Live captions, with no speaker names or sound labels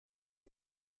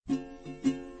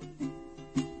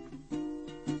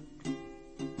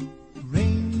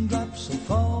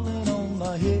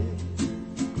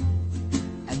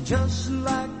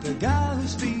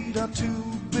too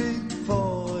big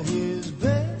for his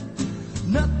bed.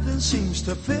 Nothing seems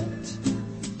to fit.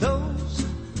 Those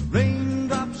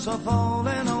raindrops are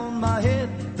falling on my head.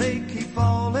 They keep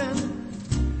falling.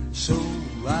 So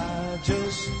I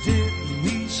just did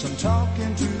me some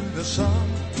talking to the sun.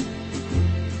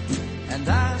 And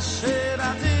I said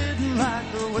I didn't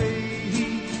like the way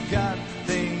he got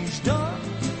things done.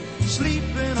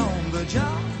 Sleeping on the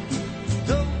job.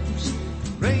 Those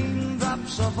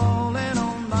raindrops are falling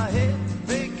on my head.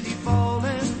 They keep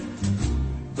falling.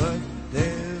 But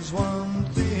there's one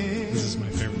thing. This is my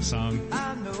favorite song.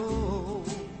 I know.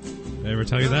 Did I ever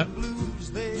tell you that?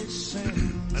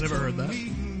 I never heard that.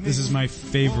 This is my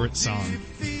favorite song.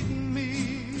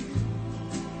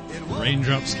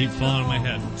 Raindrops Keep Falling on My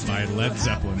Head by Led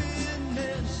Zeppelin.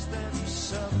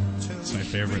 It's my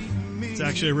favorite. It's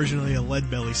actually originally a Lead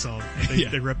Belly song that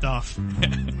they ripped off.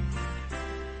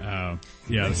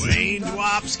 Yeah, this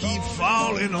Raindrops keep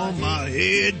falling on my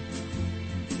head.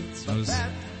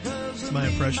 It's my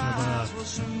impression of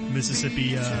a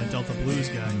Mississippi Delta blues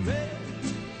guy.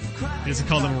 He doesn't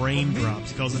call them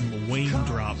raindrops, he calls them Wayne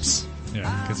drops.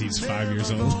 Yeah, because he's 5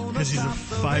 years old. Because he's a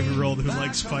 5-year-old who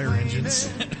likes fire engines.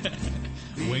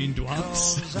 Wayne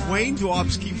Dwops. Wayne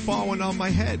drops keep falling on my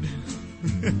head.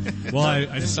 Well, I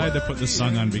decided to put this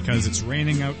song on because it's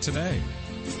raining out today.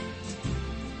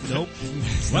 Nope.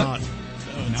 It's What? not.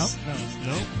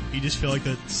 Nope. You just feel like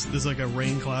there's like a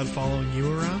rain cloud following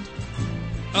you around?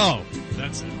 Oh,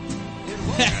 that's it.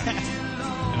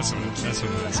 That's what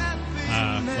it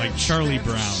is. Like Charlie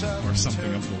Brown or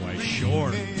something of the like.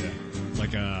 Sure. Yeah.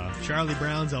 Like Charlie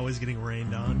Brown's always getting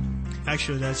rained on.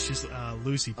 Actually, that's just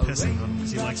Lucy pissing on him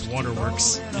because he likes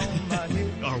waterworks.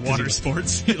 Or water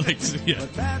sports. he likes, yeah.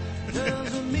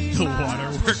 The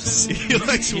waterworks. He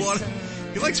likes water.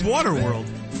 He likes Waterworld.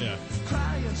 Yeah.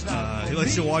 He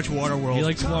likes to watch Waterworld. He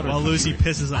likes water while Lucy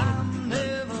pisses on him.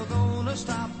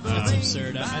 That's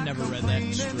absurd. I never read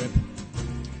that strip.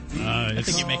 I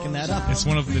think you're making that up. It's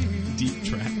one of the deep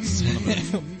tracks.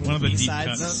 One of the deep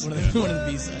cuts. One of the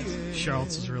B-sides.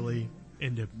 Charles is really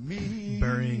into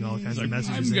burying all kinds of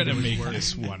messages. I'm gonna into his make work.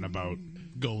 this one about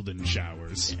golden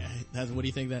showers. What do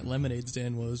you think that lemonade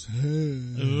stand was?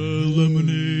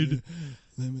 Lemonade.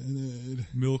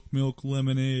 Milk,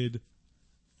 lemonade.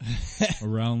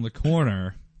 Around the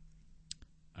corner.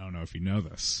 I don't know if you know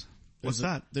this. What's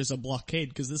that? There's a blockade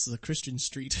because this is a Christian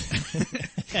street.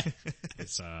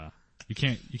 It's you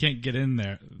can't get in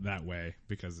there that way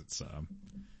because it's a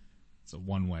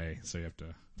one way, so you have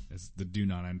to. It's the do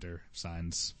not enter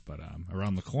signs, but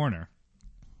around the corner,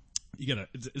 you gotta.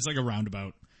 It's like a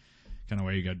roundabout kind of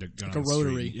way. You got to go like down a the street.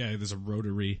 rotary. Yeah, there's a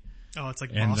rotary. Oh, it's like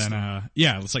And Boston.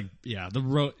 then, the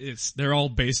road, they're all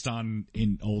based on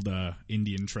old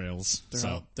Indian trails.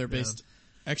 They're based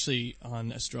actually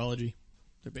on astrology.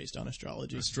 They're based on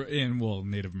astrology.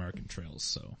 Native American trails,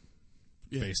 so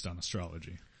based on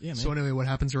astrology. Yeah, man. So anyway, what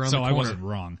happens around the So corner? I wasn't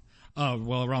wrong.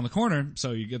 Around the corner,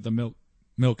 so you get the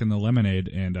milk and the lemonade,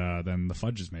 and then the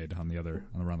fudge is made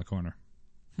around the corner.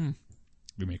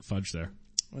 We make fudge there.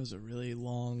 That was a really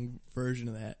long version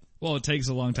of that. Well, it takes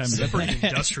a long time to get Pretty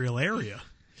industrial area.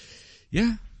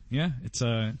 Yeah, it's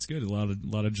good. A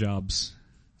lot of jobs.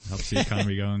 Helps the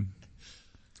economy going.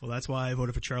 Well, that's why I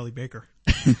voted for Charlie Baker.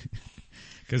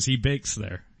 Because he bakes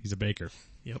there. He's a baker.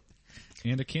 Yep.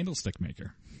 And a candlestick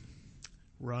maker.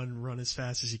 Run as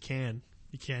fast as you can.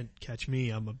 You can't catch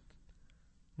me. I'm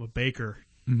a baker.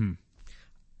 Mm-hmm.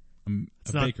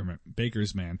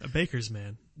 Baker's man. A baker's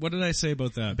man. What did I say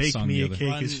about that Bake song me the a other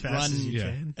cake as fast as you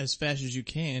Yeah. can. As fast as you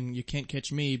can. You can't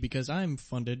catch me because I'm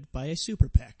funded by a super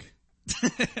PAC.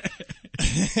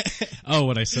 Oh,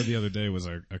 what I said the other day was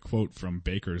a quote from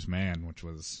Baker's Man, which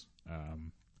was,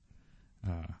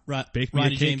 bake me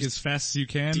Ronnie a cake James as fast as you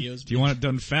can. Dio's Do you want it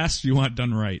done fast or you want it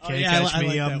done right? Can't yeah, catch I me,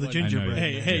 like I'm that the one. gingerbread. I know,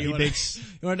 man. Hey, He you want bakes.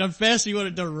 you want it done fast or you want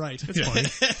it done right? It's funny.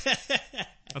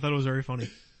 I thought it was very funny.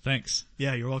 Thanks.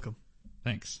 Yeah, you're welcome.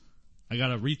 Thanks. I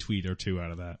got a retweet or two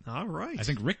out of that. All right. I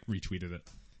think Rick retweeted it.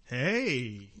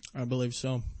 Hey, I believe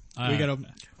so. Uh,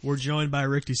 we're joined by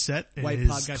Rick Doucette in White his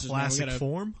podcasters, man. classic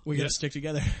form, We gotta stick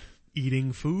together.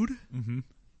 eating food. Mm-hmm.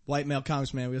 White male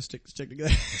comics, man. We gotta stick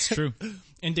together. It's true.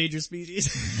 Endangered species.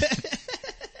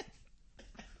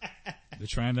 They're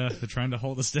trying to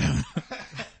hold us down.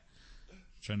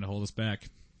 Trying to hold us back.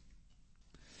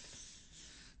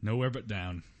 Nowhere but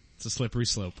down. It's a slippery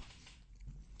slope.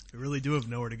 You really do have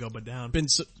nowhere to go but down. Been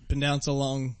down so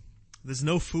long. There's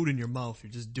no food in your mouth.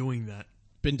 You're just doing that.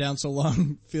 Been down so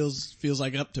long. Feels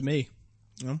like up to me.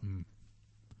 You know?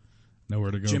 Nowhere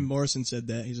to go. Jim Morrison said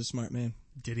that. He's a smart man.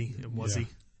 Did he? Was Yeah. he?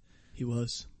 He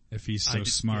was. If he's so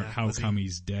smart, how was he? come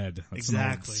he's dead? That's an old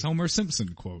Exactly. Homer Simpson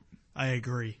quote. I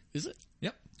agree. Is it?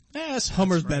 Yep. Yes,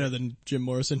 Homer's better than Jim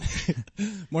Morrison.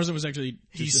 Morrison was actually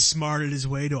He's smarted his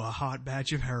way to a hot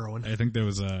batch of heroin. I think there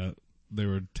was they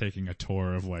were taking a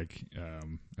tour of like,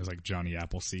 it was like Johnny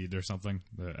Appleseed or something.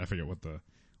 I forget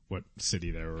what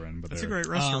city they were in, but That's a they were,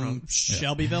 great restaurant.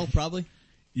 Shelbyville, probably.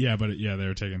 yeah, but they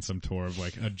were taking some tour of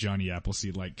like a Johnny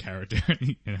Appleseed like character,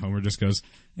 and Homer just goes,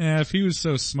 "Yeah, if he was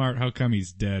so smart, how come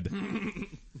he's dead?"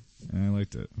 And I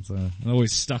liked it. It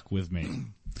always stuck with me.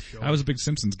 Sure. I was a big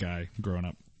Simpsons guy growing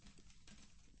up.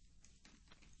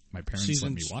 My parents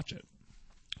let me watch it.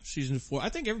 Season 4. I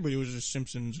think everybody was a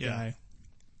Simpsons guy.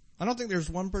 I don't think there's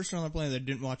one person on the planet that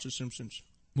didn't watch The Simpsons.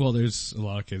 Well, there's a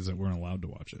lot of kids that weren't allowed to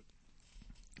watch it.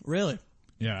 Really?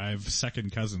 Yeah, I have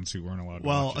second cousins who weren't allowed to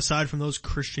Well, watch it. aside from those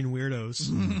Christian weirdos,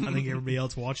 I think everybody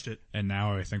else watched it. And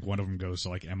now I think one of them goes to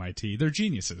like MIT. They're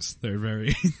geniuses. They're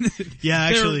very Yeah,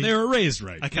 actually, they were raised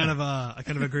right. I kind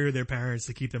of agree with their parents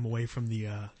to keep them away from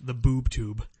the boob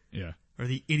tube Yeah. or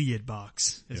the idiot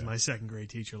box, as Yeah. my second grade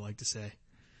teacher liked to say.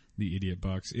 The idiot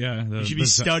box. Yeah. You should be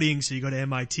studying so you go to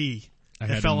MIT. I It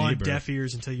had fell a on neighbor. deaf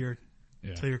ears until your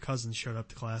Yeah. cousins showed up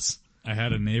to class. I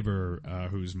had a neighbor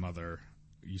whose mother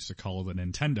used to call the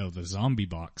Nintendo the zombie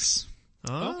box.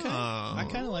 Oh. Okay. I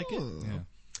kind of like it. Yeah.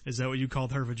 Is that what you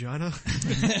called her vagina?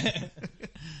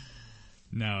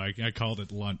 No, I called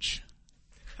it lunch.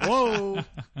 Whoa.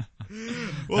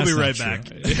 We'll That's be right not back.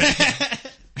 true.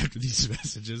 After these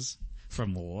messages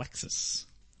from Lexus.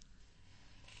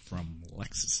 From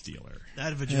Lexus dealer.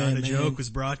 That vagina man. joke was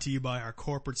brought to you by our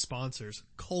corporate sponsors,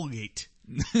 Colgate.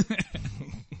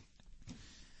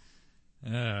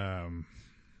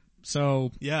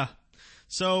 So, Yeah.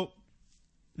 So,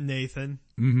 Nathan,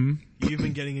 you've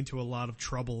been getting into a lot of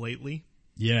trouble lately.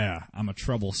 yeah, I'm a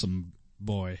troublesome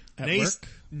boy. At Nathan, work?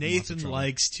 Nathan trouble.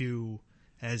 likes to,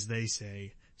 as they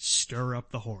say, stir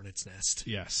up the hornet's nest.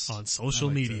 Yes. On social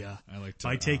I like media. I like to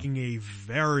by taking a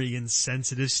very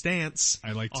insensitive stance.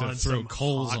 I like to on throw some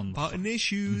coals hot on- button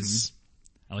issues.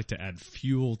 I like to add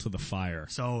fuel to the fire.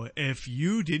 So if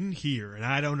you didn't hear, and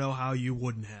I don't know how you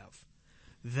wouldn't have,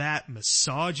 that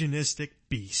misogynistic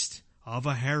beast of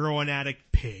a heroin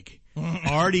addict pig,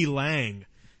 Artie Lang,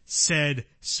 said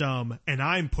some, and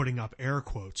I'm putting up air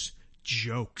quotes,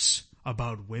 jokes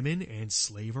about women and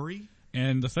slavery.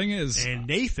 And the thing is, And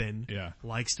Nathan Yeah.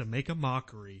 likes to make a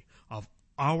mockery of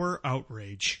our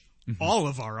outrage. All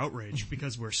of our outrage,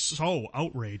 because we're so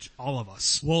outraged, all of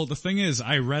us. well, the thing is,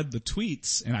 I read the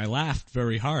tweets and I laughed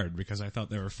very hard because I thought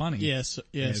they were funny. Yes.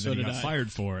 Yeah, And so that he did got I.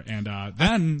 fired for. And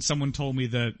then someone told me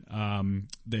that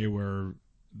they were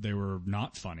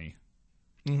not funny,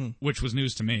 which was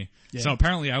news to me. Yeah. So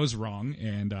apparently I was wrong,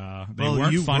 and they Well,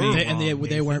 weren't you funny, were And they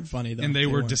Nathan. weren't funny, though. and they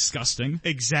were weren't. disgusting.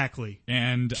 Exactly.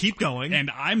 And Keep going. and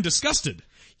I'm disgusted.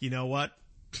 You know what?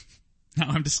 Now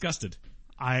I'm disgusted.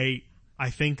 I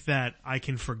think that I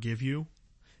can forgive you,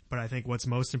 but I think what's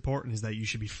most important is that you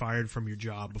should be fired from your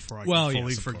job before I Well, can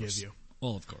fully yes, of forgive course. you.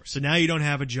 Well, of course. So now you don't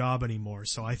have a job anymore.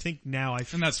 So I think now I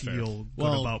And that's fair. feel good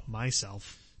Well- about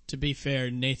myself. To be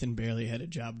fair, Nathan barely had a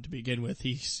job to begin with.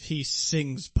 He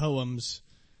sings poems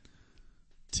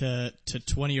to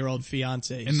 20-year-old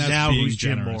fiancés. And that's Now being who's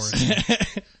Jim generous.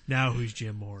 Morrison? Now who's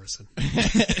Jim Morrison?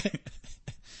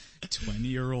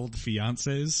 20-year-old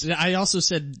fiancés. I also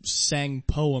said sang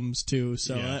poems too,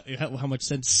 so Yeah. how much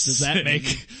sense does that make?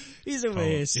 He's over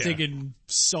here Poems, yeah. singing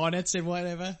sonnets and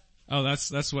whatever. Oh,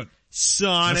 that's what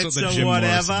Sonnets the or Jim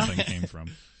whatever. Morrison thing came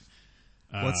from.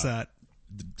 What's that?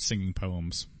 Singing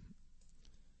poems.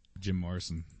 Jim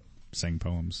Morrison sang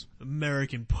poems.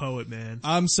 American poet, man.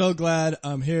 I'm so glad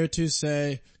I'm here to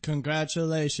say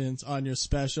congratulations on your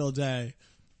special day.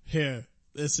 Here,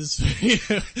 this is for you.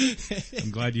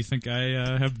 I'm glad you think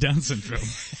I have Down syndrome.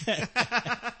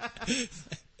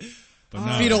 But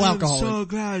no, Fetal I'm alcoholic. so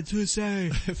glad to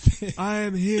say I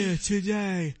am here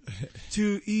today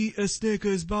to eat a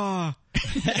Snickers bar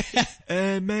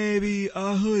and maybe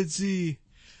a hoodsie.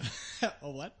 Oh,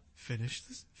 what? Finish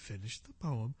the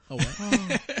poem. Oh,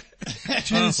 what?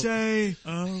 To say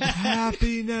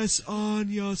happiness on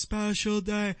your special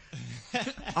day.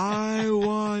 I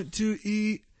want to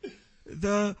eat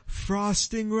the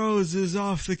frosting roses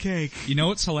off the cake. you know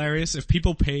what's hilarious? If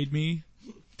people paid me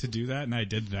to do that and I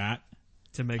did that,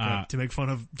 To make fun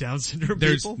of Down syndrome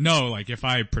there's people? no, like if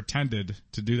I pretended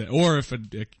to do that, or if a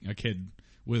kid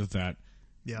with that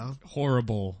Yeah.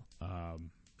 horrible,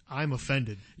 I'm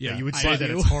offended. Yeah, that you would I say that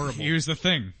do. it's horrible. Here's the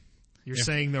thing. You're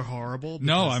saying they're horrible?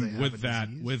 No, because they I'm have with a that,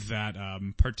 disease? with that,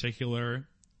 particular,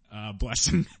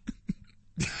 blessing.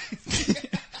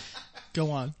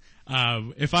 Go on.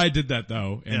 If I did that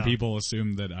though, and Yeah. people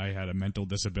assumed that I had a mental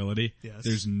disability, Yes.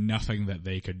 there's nothing that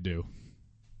they could do.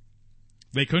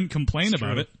 They couldn't complain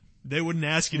about it. They wouldn't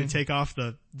ask you to take off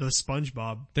the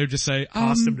SpongeBob They'd just say,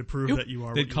 costume to prove that you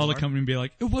are. They'd what call you the are. company and be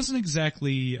like, it wasn't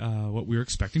exactly what we were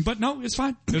expecting, but no, it's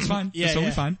fine. It was fine. Yeah, it's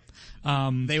totally yeah.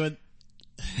 fine. They would.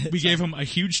 We gave him a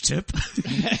huge tip.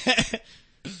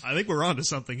 I think we're onto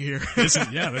something here. This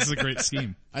is a great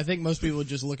scheme. I think most people would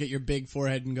just look at your big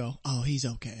forehead and go, "Oh, he's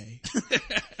okay.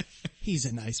 He's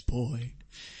a nice boy.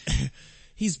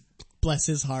 He's bless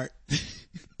his heart.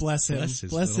 Bless him.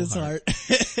 Bless his little heart.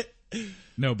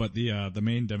 No, but the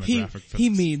main demographic for he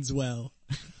this- means well.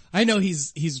 I know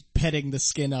he's petting the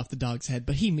skin off the dog's head,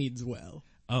 but he means well."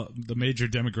 the major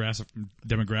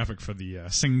demographic for the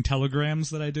sing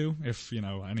telegrams that I do, if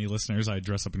any listeners, I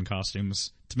dress up in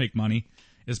costumes to make money,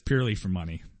 is purely for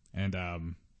money, and I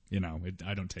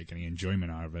don't take any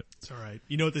enjoyment out of it. It's all right.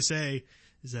 You know what they say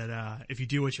is that if you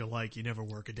do what you like, you never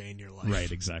work a day in your life.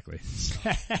 Right, exactly.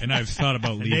 And I've thought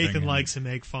about leaving. Nathan and- likes to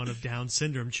make fun of Down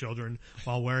syndrome children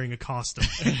while wearing a costume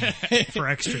for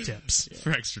extra tips. for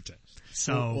extra tips.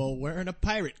 So, Well, wearing a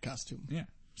pirate costume. Yeah,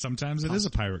 sometimes it is a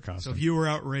pirate so costume. if you were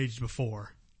outraged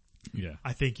before, Yeah.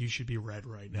 I think you should be red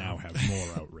right Now now. have more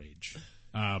outrage.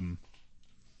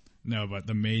 No, but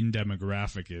the main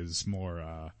demographic is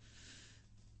more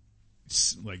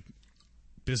like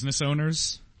business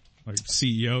owners, like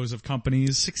CEOs of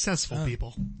companies, Successful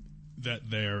people. that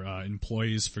their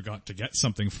employees forgot to get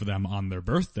something for them on their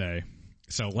birthday.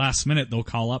 So last minute they'll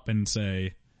call up and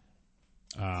say,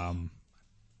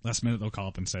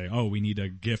 oh, we need a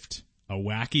gift, a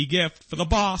wacky gift for the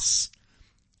boss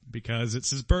because it's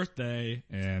his birthday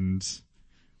and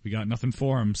we got nothing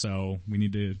for him, so we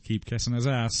need to keep kissing his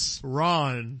ass.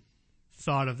 Ron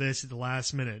thought of this at the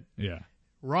last minute. Yeah.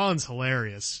 Ron's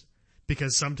hilarious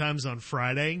because sometimes on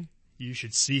Friday, you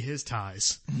should see his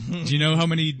ties. Do you know how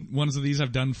many ones of these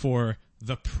I've done for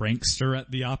the prankster at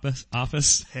the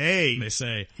office? Hey, They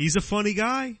say, he's a funny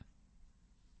guy.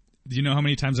 do you know how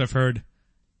many times I've heard,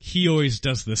 he always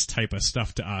does this type of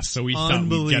stuff to us, so we thought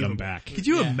we'd get him back. Could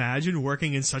you Yeah. imagine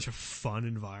working in such a fun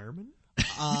environment?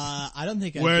 I don't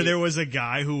think Where there was a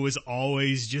guy who was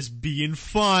always just being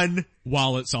fun.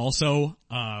 While it's also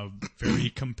very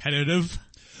competitive.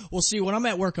 Well, see, when I'm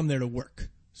at work, I'm there to work.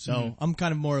 So I'm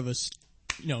kind of more of a,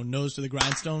 nose to the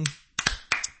grindstone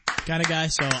kind of guy.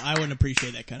 So I wouldn't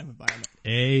appreciate that kind of environment.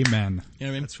 Amen. You know what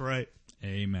I mean? That's right.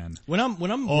 Amen. When I'm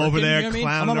Over working, there you know what I mean?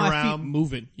 I'm clowning on my around. feet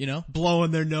moving,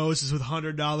 Blowing their noses with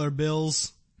 $100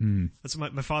 bills. That's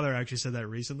my father actually said that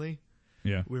recently.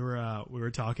 Yeah. We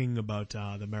were talking about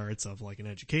the merits of like an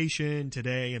education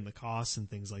today and the costs and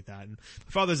things like that. And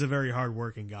my father's a very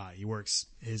hardworking guy. He works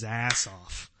his ass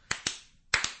off.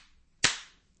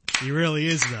 He really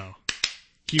is, though.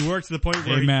 He worked to the point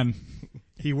where Amen.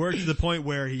 he worked to the point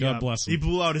where he God bless him. he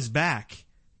blew out his back.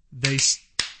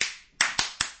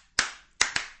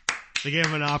 They gave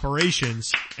him an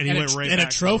operations and he went right and a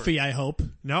back to trophy, I hope. work.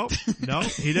 No,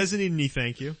 he doesn't need any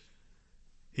thank you.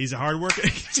 He's a hard worker.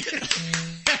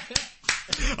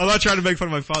 I'm not trying to make fun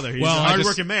of my father. He's Well, a I hard just-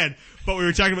 working man. But we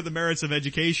were talking about the merits of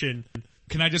education.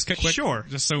 Can I just get quick? Sure.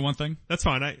 Just say one thing? That's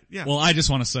fine. Well, I just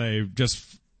want to say, just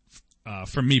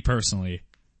from me personally,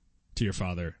 to your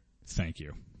father, thank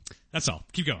you. That's all.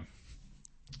 Keep going.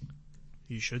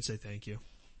 You should say thank you.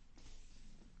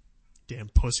 Damn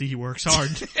pussy, he works hard.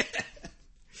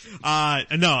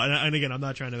 No, and again, I'm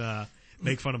not trying to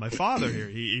make fun of my father here.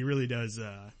 He really does.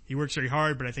 He works very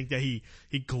hard, but I think that he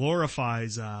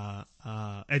glorifies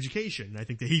education. I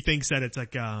think that he thinks that it's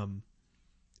like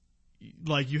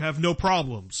you have no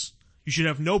problems. You should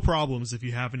have no problems if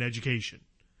you have an education.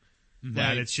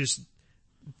 That it's just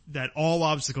that all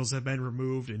obstacles have been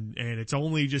removed and it's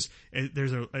only just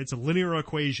it's a linear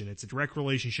equation. It's a direct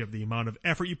relationship. The amount of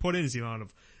effort you put in is the amount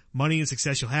of money and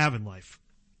success you'll have in life.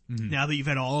 Now that you've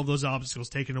had all of those obstacles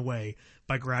taken away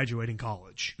by graduating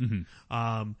college. And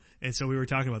so we were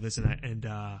talking about this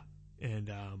and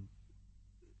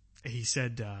he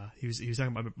said, he was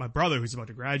talking about my brother who's about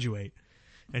to graduate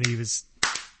and you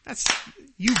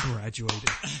graduated.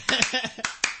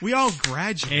 We all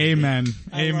graduated. Amen.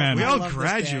 Amen. We I all love this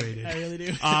graduated. guy. I really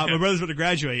do. My brother's about to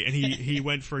graduate and he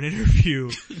went for an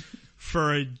interview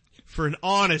for an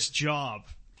honest job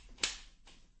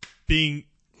being,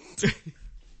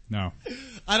 No.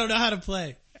 I don't know how to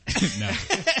play. No.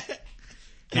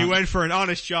 he went for an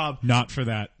honest job, Not for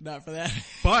that. Not for that.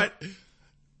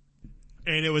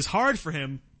 and it was hard for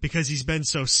him because he's been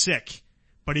so sick,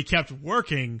 but he kept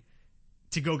working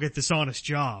to go get this honest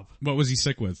job. What was he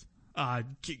sick with?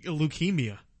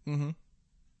 Leukemia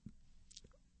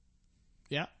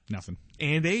Yeah. Nothing.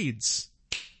 and AIDS.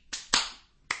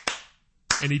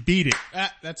 And he beat it.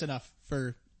 That's enough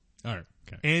for. All right.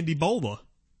 Okay. And Ebola.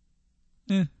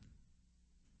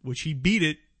 which he beat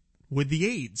it with the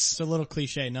AIDS. It's a little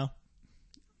cliche, no?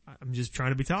 I'm just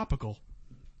trying to be topical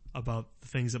about the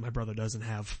things that my brother doesn't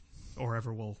have or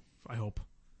ever will, I hope.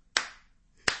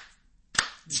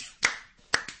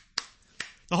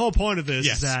 The whole point of this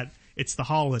is that it's the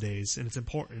holidays and it's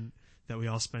important that we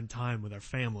all spend time with our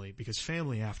family because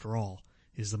family, after all,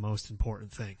 is the most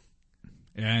important thing.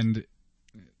 And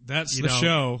that's the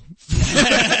show.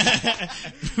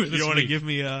 You want to give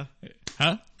me a...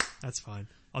 Huh? That's fine.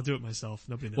 I'll do it myself.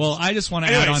 Nobody knows. Well, I just want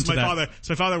to add on to that.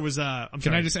 My father was,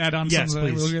 Can I just add on yes,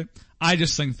 something please. real good? I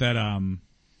just think that,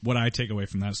 what I take away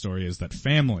from that story is that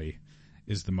family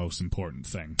is the most important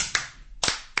thing.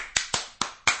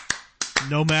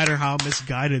 No matter how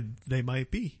misguided they might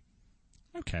be.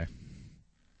 Okay.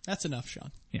 That's enough,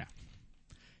 Sean. Yeah.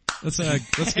 Let's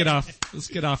get off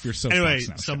your soapbox Anyway,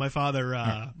 now. so my father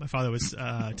was,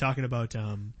 talking about,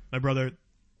 my brother,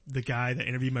 the guy that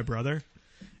interviewed my brother.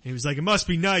 And he was like, it must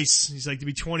be nice. He's like, to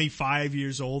be 25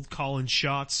 years old, calling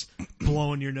shots,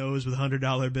 blowing your nose with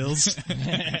 $100 bills.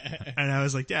 And I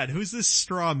was like, Dad, who's this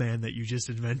straw man that you just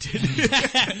invented?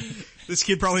 This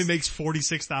kid probably makes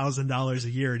 $46,000 a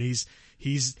year, and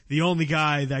he's the only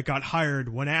guy that got hired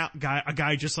when a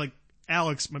guy just like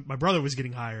Alex, my brother, was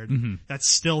getting hired. Mm-hmm. That's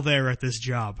still there at this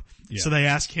job. Yeah. So they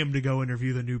asked him to go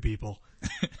interview the new people.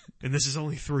 And this is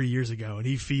only 3 years ago, and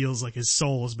he feels like his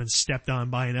soul has been stepped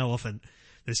on by an elephant.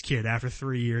 This kid, after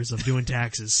 3 years of doing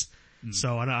taxes.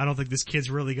 So I don't think this kid's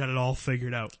really got it all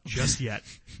figured out just yet.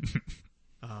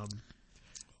 I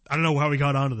don't know how we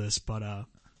got onto this, but,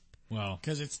 well,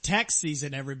 Because it's tax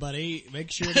season, everybody.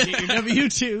 Make sure to get your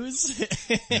W-2s.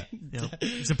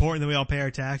 it's important that we all pay our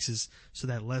taxes so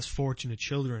that less fortunate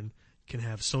children can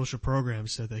have social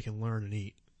programs so they can learn and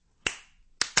eat.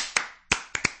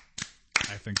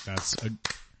 I think that's a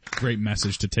great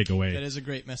message to take away. That is a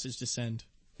great message to send.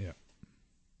 Yeah.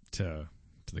 To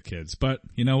the kids. But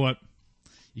you know what?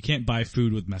 You can't buy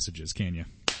food with messages, can you?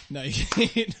 No, you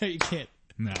can't. No, you can't.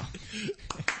 No.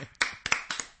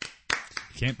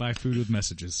 You can't buy food with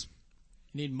messages.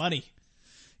 You need money.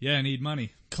 Yeah, I need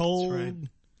money. Cold, right.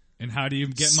 And how do you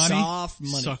get money? soft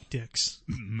money. Suck dicks.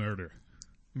 Murder.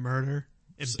 Murder.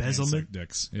 And Embezzlement. suck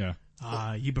dicks. Yeah.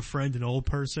 You befriend an old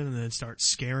person and then start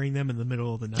scaring them in the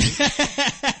middle of the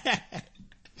night.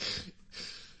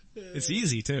 It's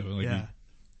easy too. Like Yeah.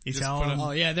 You just tell put them,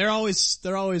 Oh yeah, they're always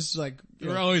like,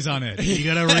 you're always on it. you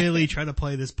gotta really try to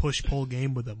play this push-pull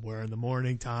game with them where in the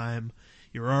morning time,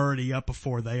 you're already up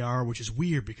before they are, which is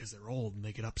weird because they're old and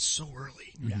they get up so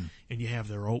early. Yeah. And you have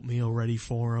their oatmeal ready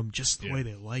for them just the way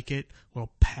they like it, a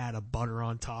little pat of butter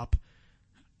on top.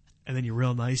 And then you're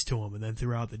real nice to them. And then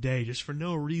throughout the day, just for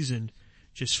no reason,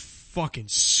 just fucking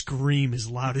scream as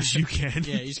loud as you can.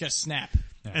 yeah, you just gotta snap.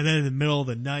 And then in the middle of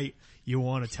the night, you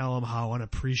want to tell them how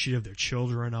unappreciative their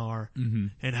children are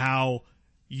and how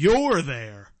you're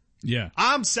there. Yeah.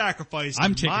 I'm sacrificing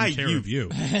I'm taking my care youth of you.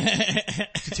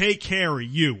 to take care of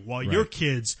you while your Right.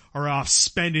 kids are off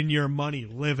spending your money,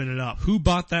 living it up. Who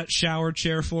bought that shower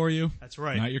chair for you? That's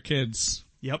right. Not your kids.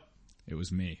 Yep. It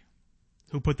was me.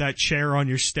 Who put that chair on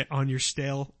your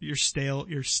Stowell. your stairwell?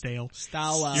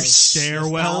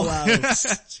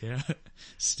 Yeah.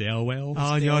 Stale whale.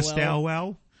 On your Stairwell.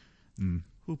 stairwell?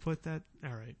 Who put that?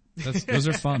 All right. Those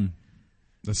are fun.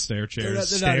 The stair chairs. They're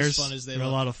not as Stairs. fun as they They're a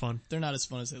look. lot of fun. They're not as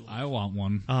fun as they look. I want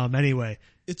one. Anyway,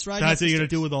 It's right. that's what you're gonna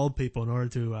do with old people in order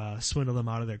to swindle them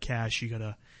out of their cash. You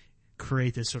gotta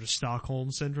create this sort of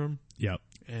Stockholm syndrome, Yep.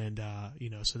 and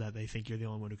so that they think you're the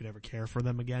only one who could ever care for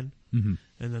them again, and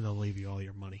then they'll leave you all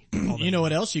your money. All You their know money.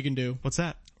 what else you can do? What's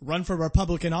that? Run for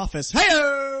Republican office. Hey,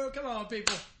 come on,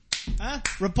 people. Huh?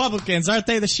 Republicans, aren't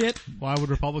they the shit? Why would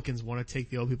Republicans want to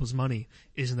take the old people's money?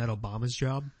 Isn't that Obama's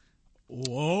job?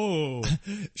 Whoa.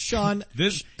 Sean,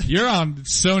 You're on,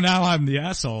 so now I'm the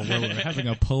asshole where we're having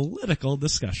a political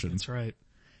discussion. That's right.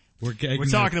 We're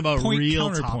talking about real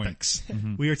counterpoint. topics.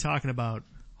 We are talking about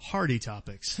hearty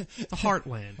topics. The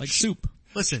heartland. Like soup.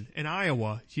 Listen, in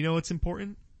Iowa, do you know what's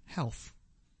important? Health.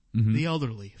 The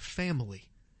elderly, family,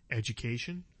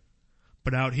 education.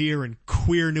 But out here in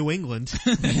queer New England,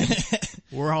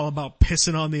 we're all about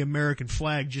pissing on the American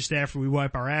flag just after we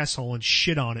wipe our asshole and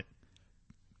shit on it.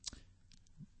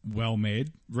 Well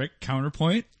made. Rick,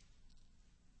 counterpoint.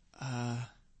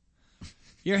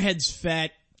 your head's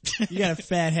fat. You got a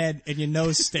fat head and your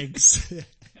nose stinks.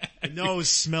 Your nose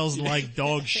smells like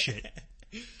dog shit.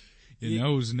 Your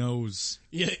nose knows.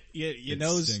 your It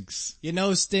nose stinks. Your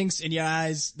nose stinks and your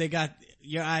eyes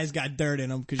got dirt in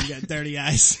them because you got dirty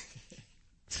eyes.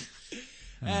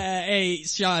 Hey,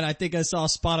 Sean, I think I saw a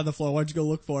spot on the floor. Why don't you go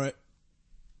look for it?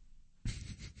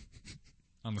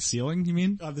 On the ceiling, you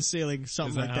mean? On the ceiling, Is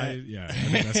something that like how that. yeah, I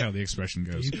think that's how the expression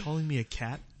Are goes. you calling me a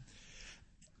cat?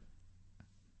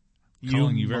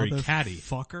 Calling you very catty.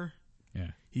 Fucker. Yeah.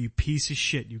 You piece of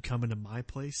shit. You come into my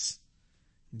place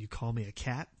and you call me a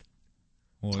cat?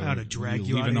 Well, I ought to drag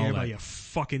you out of leaving all here by that, your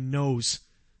fucking nose.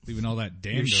 leaving all that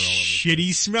dander Your all over.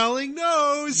 shitty smelling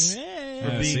nose. Yeah. Yeah,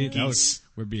 being see, that geese. was,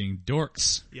 we're being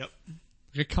dorks. Yep.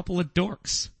 Like a couple of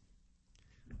dorks.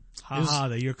 Haha,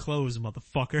 they're your clothes,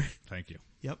 motherfucker. Thank you.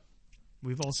 Yep.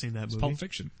 We've all seen that It's movie. Pulp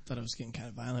Fiction. Thought I was getting kind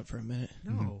of violent for a minute.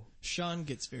 No. Sean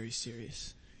gets very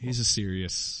serious. He's a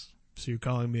serious. So you're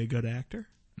calling me a good actor?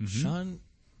 Sean,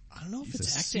 I don't know if He's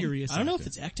it's a acting. serious I don't know if actor.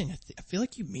 it's acting. I feel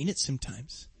like you mean it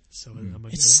sometimes. So I'm a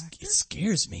good It actor?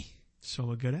 scares me. So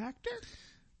I'm a good actor?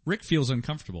 Rick feels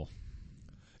uncomfortable.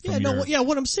 Yeah, From no, your-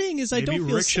 what I'm saying is I Maybe don't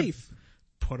feel Rick should- safe.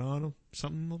 Put on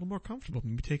something a little more comfortable.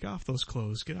 Maybe take off those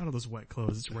clothes. Get out of those wet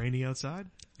clothes. It's raining outside.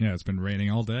 Yeah, it's been raining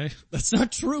all day. That's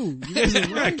not true. You guys are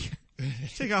right. Rick,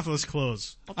 take off those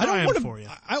clothes. I'll I dry don't 'em want for you.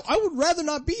 to. I would rather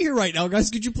not be here right now, guys.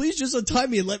 Could you please just untie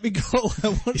me and let me go? I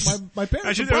want my parents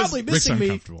Actually, are there was- probably Rick's missing me.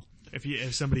 uncomfortable.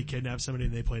 If somebody kidnapped somebody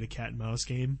and they played a cat and mouse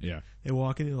game, Yeah. they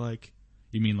walk in and they're like,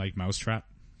 You mean like Mousetrap?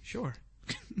 sure.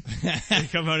 They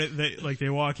come out, they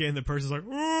walk in, the person's like,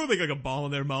 ooh, they got like a ball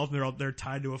in their mouth and they're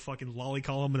tied to a fucking lolly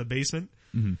column in the basement.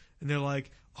 Mm-hmm. And they're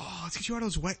like, oh, let's get you out of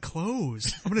those wet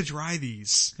clothes. I'm gonna dry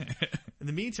these. In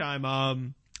the meantime,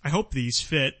 I hope these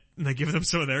fit. And I give them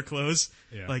some of their clothes.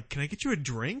 Yeah. Like, can I get you a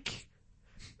drink?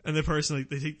 And the person, like,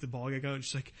 they take the ball gag out and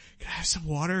she's like, can I have some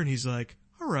water? And he's like,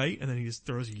 all right. And then he just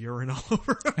throws urine all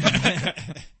over him.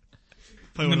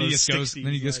 Play And one then of he those just goes. 60s,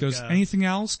 Then he just like, goes. Anything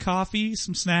else? Coffee?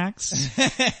 Some snacks?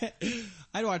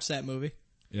 I'd watch that movie.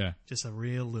 Yeah. just a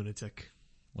real lunatic.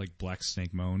 Like Black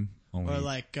Snake Moan. Only. Or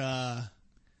like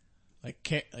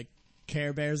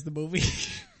Care Bears the movie.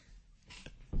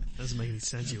 Doesn't make any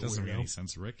sense, you It doesn't make any weirdo.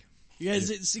 sense, Rick. You guys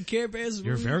didn't see Care Bears the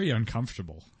You're movie? very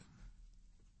uncomfortable.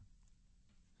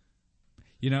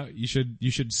 You know, you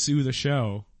should sue the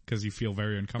show because you feel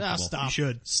very No, uncomfortable. stop. You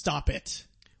should. Stop it.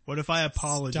 What if I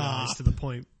apologize Stop. to the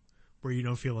point where you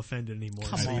don't feel offended anymore?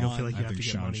 Come so you don't feel on. like you I have think to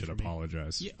get Sean money should from me.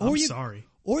 apologize. Yeah, I'm you, sorry.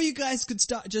 Or you guys could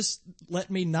stop. Just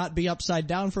let me not be upside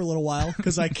down for a little while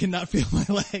because I cannot feel my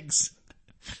legs.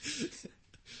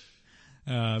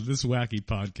 This wacky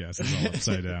podcast is all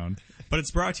upside down. But it's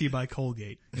brought to you by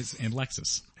Colgate And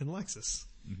Lexus. and Lexus.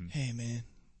 Hey man, I'm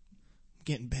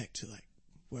getting back to like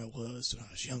where I was when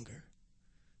I was younger,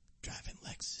 driving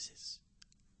Lexuses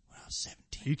when I was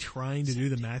 17. Are you trying to do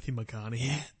the Matthew McConaughey?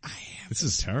 Yeah, I am. This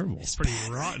is terrible. It's pretty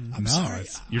rotten. I'm no, sorry.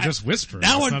 you're just whispering.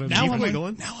 Now It's I'm- not now even- I'm-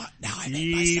 wiggling. Now I made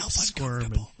Keep myself squirming.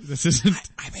 uncomfortable. This isn't.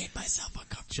 I made myself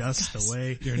uncomfortable. Just guys. the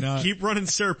way You're not- Keep running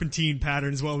serpentine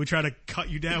patterns while we try to cut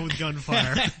you down with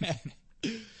gunfire.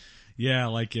 Yeah,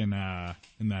 like in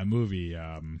that movie.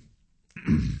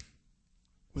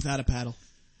 Without a paddle.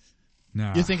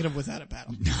 No, You're thinking of Without a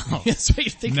Paddle. No. That's what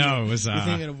you're thinking No, of. it was, You're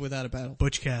thinking of Without a Paddle.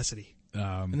 Butch Cassidy.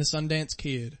 And the Sundance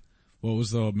Kid. what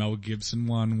was the Mel Gibson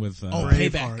one with? Oh,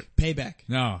 Braveheart. Payback.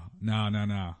 no.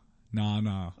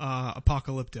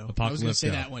 Apocalypto. I was gonna say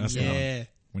Apocalypto. that one. That's the Yeah.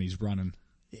 when he's running.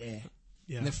 Yeah.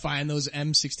 Yeah. And they find those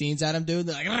M16s at him, dude.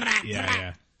 They're like,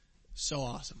 Yeah. so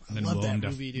awesome. I And then love Willem that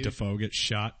movie, dude. Dafoe gets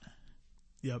shot.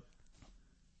 Yep.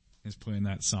 He's playing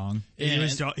that song. Yeah,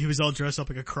 He was all dressed up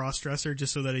like a cross-dresser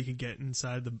just so that he could get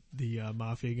inside the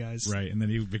mafia guy's Right, and then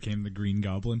he became the Green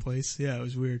Goblin. place. Yeah, it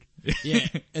was weird. yeah.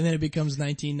 And then it becomes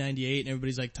 1998 and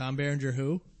everybody's like, Tom Berenger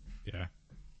who? Yeah.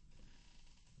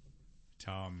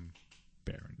 Tom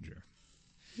Berenger.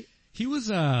 He was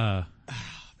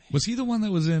was he the one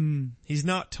that was in He's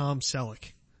not Tom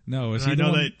Selleck. No, was And he I the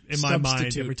know one? that in my mind,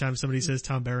 Substitute. every time somebody says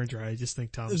Tom Berenger, I just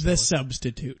think Tom The Selleck.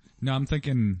 Substitute. No, I'm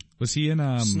thinking was he in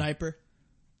Sniper.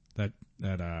 that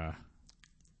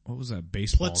what was that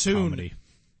baseball Platoon. comedy?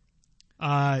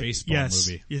 Baseball yes,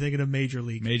 movie. you're thinking of Major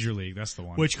League. Major League, that's the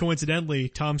one. Which coincidentally,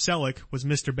 Tom Selleck was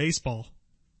Mr. Baseball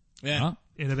Yeah. Huh?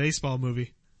 in a baseball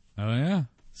movie. Oh yeah.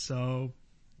 So,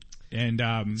 And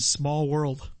small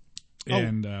world. what's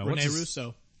Rene his-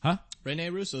 Russo. Huh? Rene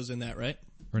Russo's in that, right?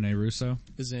 Rene Russo?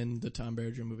 Is in the Tom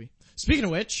Berenger movie. Speaking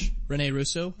of which, Rene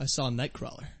Russo, I saw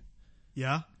Nightcrawler.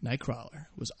 Yeah, Nightcrawler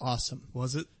was awesome.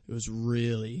 was it? It was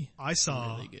really, I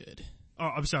saw. really good. Oh,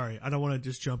 I'm sorry. I don't want to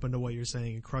just jump into what you're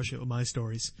saying and crush it with my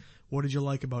stories. What did you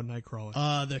like about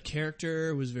Nightcrawler? The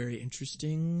character was very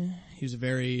interesting. He was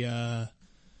very,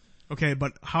 Okay,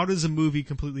 but how does a movie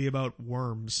completely about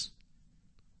worms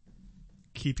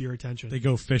keep your attention? They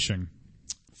go fishing.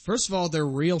 first of all, they're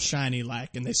real shiny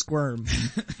like, and they squirm.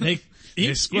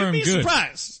 They squirm You'd be good.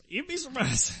 surprised. You'd be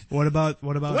surprised. What about The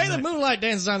way the Night- moonlight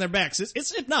dances on their backs,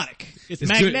 it's hypnotic. It's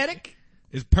It's magnetic.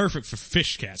 is perfect for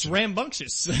fish It's catching.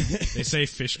 rambunctious. They say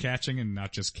fish catching and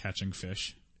not just catching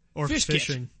fish. Or Fish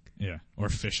fishing. Yeah, or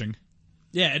fishing.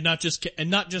 Yeah, and not just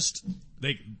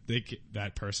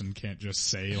That person can't just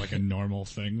say like a normal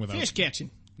thing without fish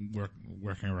catching.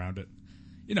 working around it.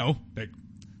 You know, like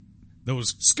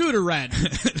those Scooter riding.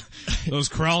 those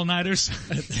crawl nighters.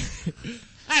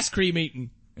 Ice cream eating.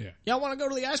 Yeah, Y'all want to go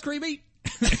to the ice cream eat?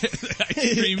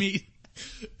 creamy.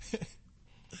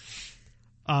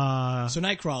 So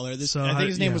Nightcrawler, I think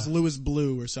his name was Louis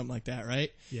Blue or something like that,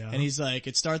 right? Yeah. And he's like,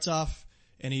 it starts off,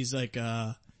 and he's like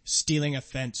stealing a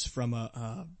fence from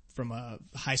a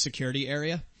high security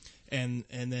area, and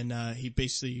then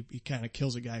he kind of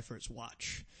kills a guy for his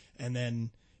watch, and then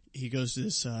he goes to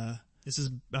this. This is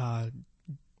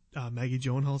Maggie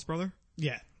Gyllenhaal's brother?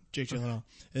 Yeah, Jake Gyllenhaal.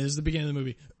 This is the beginning of the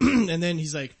movie, and then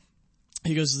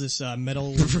he goes to this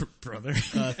metal Brother.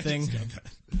 thing.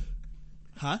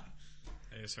 Huh?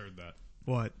 I just heard that.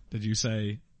 What? Did you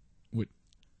say? What?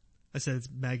 I said it's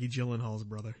Maggie Gyllenhaal's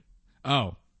brother.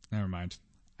 Oh, never mind.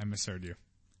 I misheard you.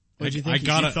 What'd you think?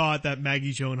 You thought that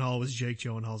Maggie Gyllenhaal was Jake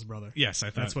Gyllenhaal's brother. Yes, I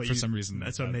thought That's what for you- some reason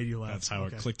that's what made you laugh. That's how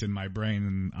Okay. it clicked in my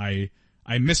brain, and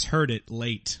I misheard it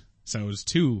late. So it was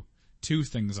two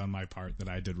things on my part that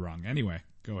I did wrong. Anyway,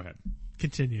 go ahead.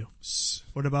 Continue.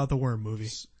 What about the Worm movie?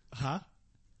 Huh?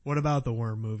 What about the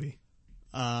Worm movie?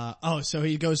 So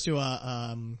he goes to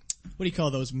what do you call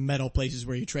those metal places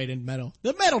where you trade in metal?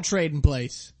 The metal trading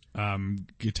place.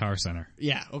 Guitar Center.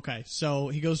 Yeah, okay. So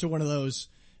he goes to one of those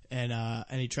and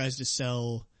he tries to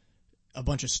sell a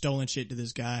bunch of stolen shit to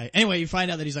this guy. Anyway, you find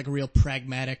out that he's like a real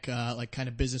pragmatic, like kind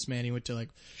of businessman. He went to like,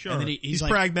 Sure. and then he's like,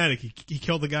 pragmatic. He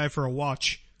killed the guy for a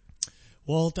watch.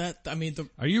 well,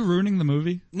 Are you ruining the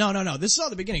movie? No. This is all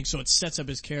the beginning, so it sets up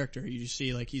his character. You just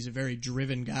see like he's a very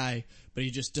driven guy, but he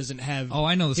just doesn't have. Oh,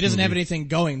 I know this He doesn't movie. have anything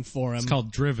going for him. It's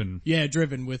called Driven. Yeah,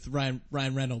 Driven with Ryan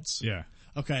Reynolds. Yeah.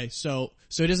 Okay, so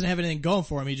he doesn't have anything going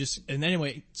for him.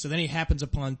 Then he happens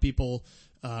upon people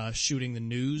shooting the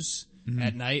news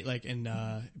at night, like, and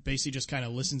basically just kind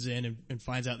of listens in and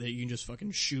finds out that you can just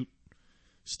fucking shoot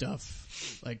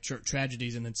stuff like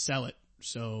tragedies and then sell it.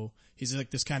 So he's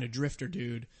like this kind of drifter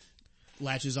dude,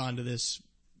 latches onto this.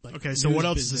 Like, Okay, so news what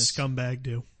else business. does this scumbag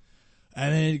do?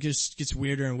 And then it just gets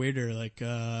weirder and weirder. Like,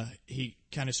 he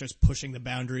kind of starts pushing the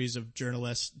boundaries of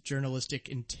journalistic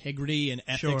integrity and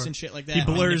ethics and shit like that. He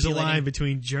blurs the Manipulating- line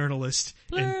between journalist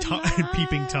and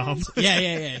Peeping Tom.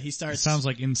 Yeah. He starts. It sounds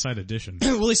like Inside Edition.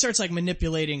 Well, he starts like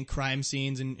manipulating crime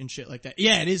scenes and shit like that.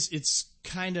 Yeah, it is. It's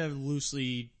kind of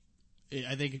loosely.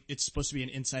 I think it's supposed to be an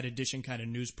Inside Edition kind of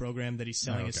news program that he's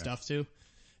selling his okay. stuff to.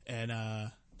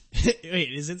 And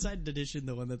wait, is Inside Edition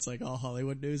the one that's like all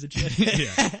Hollywood news and shit?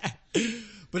 Yeah.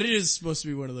 But it is supposed to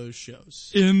be one of those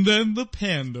shows. And then the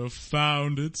panda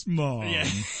found its mom. Yeah.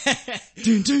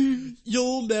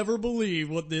 You'll never believe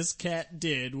what this cat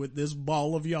did with this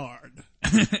ball of yarn.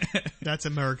 That's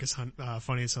America's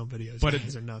Funniest Home Videos. But You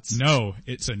guys are nuts. No,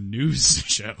 it's a news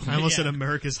show. I almost Yeah. said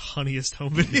America's Funniest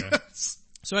Home Videos.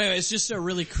 So anyway, it's just a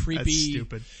really creepy. That's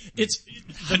stupid.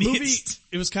 The movie.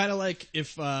 It was kind of like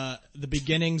if the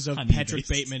beginnings of Honey Patrick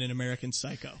based. Bateman in American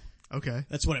Psycho. Okay.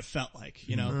 That's what it felt like,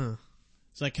 you know.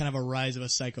 It's like kind of a rise of a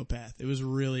psychopath. It was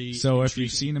really So if intriguing.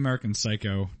 you've seen American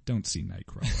Psycho, don't see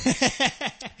Nightcrawler.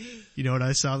 You know what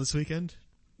I saw this weekend?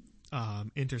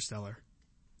 Interstellar.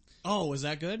 Oh, was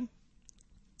that good?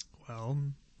 Well,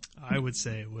 I would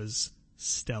say it was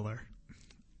stellar.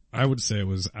 I would say it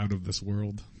was out of this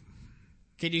world.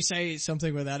 Can you say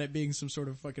something without it being some sort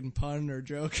of fucking pun or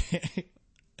joke?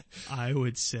 I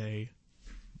would say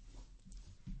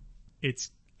it's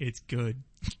good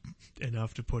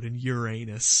enough to put in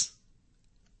Uranus.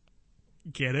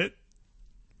 Get it?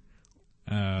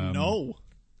 No.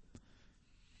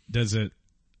 Does it?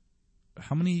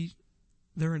 How many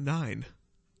There are 9.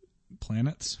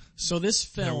 planets? So this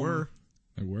film. There were.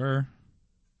 There were.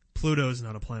 Pluto's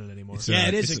not a planet anymore. It's Yeah,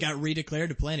 it is. it's It got redeclared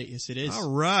a planet. Yes, it is.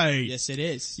 All right. Yes, it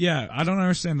is. Yeah, I don't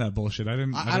understand that bullshit. I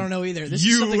I don't know either. This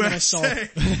is something that I saw.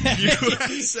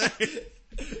 USA.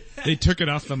 They took it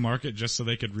off the market just so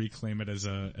they could reclaim it as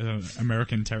an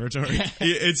American territory.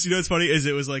 It's, you know what's funny is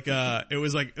it was like the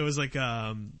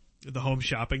Home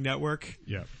Shopping Network.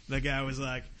 Yeah. The guy was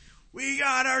like, "We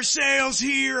got ourselves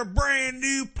here a brand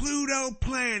new Pluto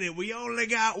planet. We only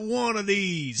got one of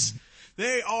these.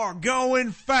 They are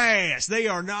going fast. They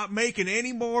are not making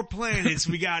any more planets.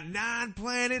 We got 9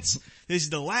 planets. This is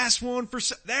the last one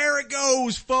there it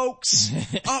goes, folks.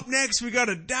 Up next, we got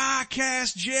a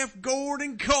die-cast Jeff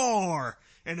Gordon car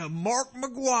and a Mark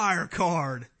McGuire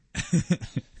card.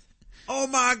 Oh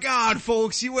my God,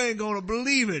 folks, you ain't gonna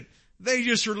believe it. They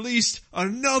just released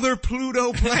another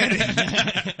Pluto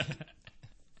planet."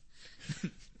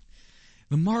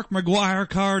 The Mark McGuire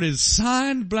card is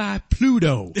signed by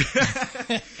Pluto.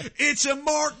 It's a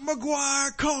Mark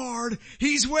McGuire card.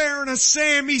 He's wearing a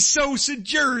Sammy Sosa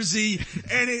jersey,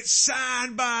 and it's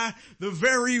signed by the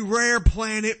very rare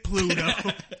planet Pluto.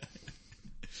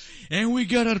 And we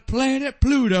got a planet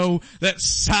Pluto that's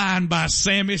signed by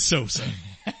Sammy Sosa.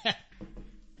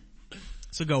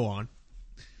 So go on.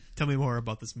 Tell me more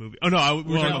about this movie. Oh no, we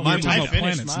were Well, talking we're about my talking movie. about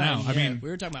planets now. I mean, we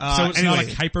were talking about. so it's anyway. not a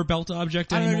hyperbelt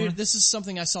object I don't know, anymore? dude. This is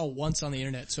something I saw once on the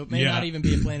internet, so it may Yeah. not even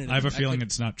be a planet. I have a could- feeling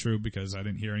it's not true because I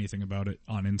didn't hear anything about it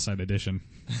on Inside Edition.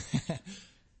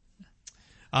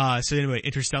 So anyway,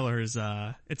 Interstellar is,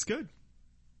 it's good.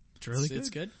 It's really good. It's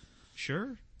good.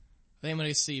 Sure. I think I'm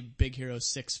gonna see Big Hero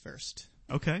 6 first.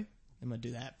 Okay. I'm gonna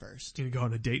do that first. Gonna go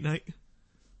on a date night?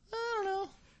 I don't know.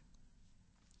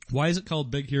 Why is it called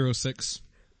Big Hero 6?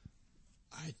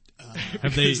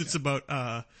 Have they? Because it's about,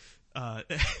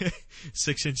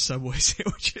 6-inch Subway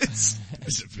sandwiches.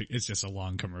 It's just a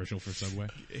long commercial for Subway.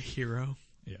 A hero.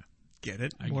 Yeah. Get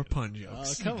it? I More get it. pun Oh,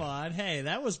 jokes. come on. Hey,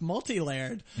 that was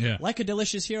multi-layered. Yeah. Like a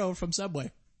delicious hero from Subway.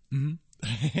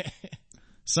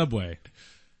 Subway.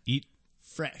 Eat.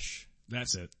 Fresh.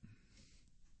 That's it.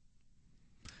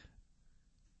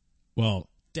 Well,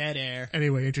 Dead air.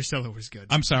 Anyway, Interstellar was good.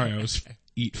 I'm sorry. I was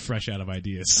eat fresh out of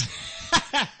ideas.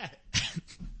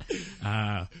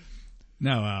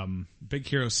 No, Big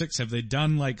Hero 6, have they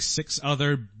done like 6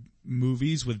 other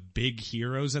movies with big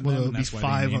heroes in Well, them? there'll be That's why they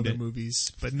 5 named other it?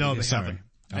 movies, but no, they Sorry. haven't.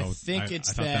 I think it's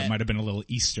I thought that- that might have been a little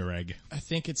Easter egg. I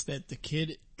think it's that the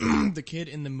kid, the kid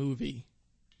in the movie,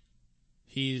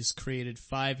 he's created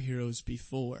 5 heroes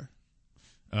before.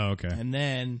 Oh, okay. And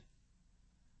then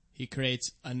he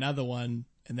creates another one,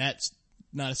 and that's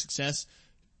not a success.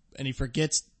 And he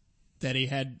forgets that he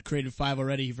had created 5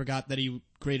 already. He forgot that he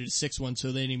created a 6th one,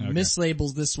 so then he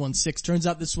mislabels this one 6. Turns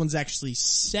out this one's actually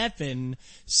 7.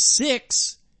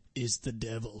 6 is the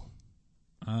devil.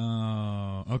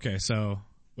 Oh, okay. So,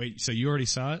 wait, so you already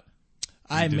saw it?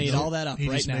 I made all that up He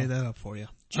right just now. made that up for you.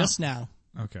 Just now.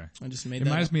 Okay. I just made It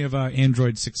that reminds up. me of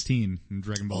Android 16 in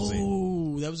Dragon Ball Z.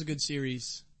 Oh, that was a good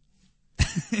series.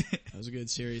 That was a good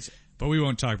series. But we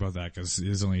won't talk about that because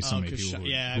there's only so many 'cause people Sean- who,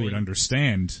 yeah, I who would mean,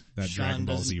 understand that Sean Dragon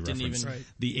Ball Z didn't reference. even- Right.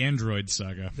 The Android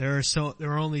saga. There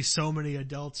are only so many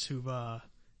adults who've,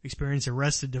 experienced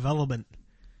Arrested Development,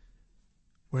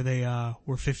 where they,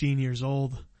 were 15 years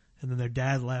old, and then their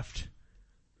dad left.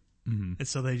 Mm-hmm. And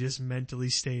so they just mentally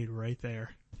stayed right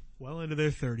there. Well into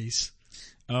their 30s.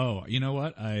 Oh, you know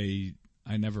what? I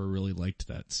never really liked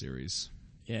that series.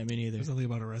 Yeah, me neither. There's nothing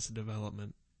about Arrested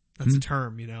Development. That's a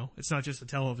term, you know? It's not just a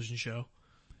television show.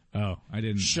 Oh, I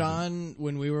didn't. Sean,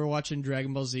 when we were watching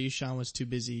Dragon Ball Z, Sean was too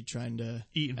busy trying to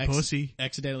Eating pussy,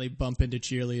 accidentally bump into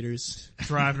cheerleaders.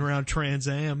 driving around Trans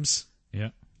Ams. Yeah.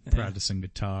 Practicing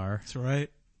guitar. That's right.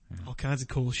 All kinds of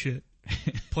cool shit.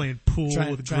 Playing pool Try-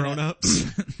 with trying to- grown-ups.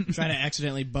 Trying to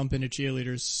accidentally bump into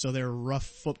cheerleaders so their rough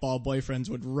football boyfriends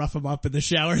would rough them up in the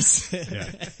showers.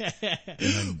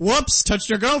 Whoops! Touched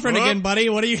your girlfriend Whoop. again, buddy.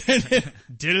 What are you gonna do?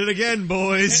 Did it again,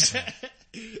 boys.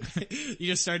 You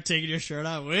just start taking your shirt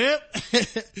off. Whip!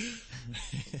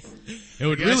 It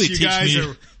would Guess really you teach guys me.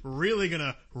 are really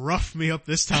gonna rough me up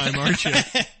this time, aren't you?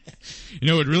 You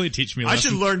know, it would really teach me. A I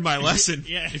should lesson learn my lesson.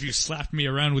 Yeah. if you slapped me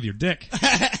around with your dick.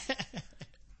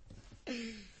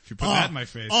 If you put that in my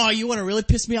face. Oh, you want to really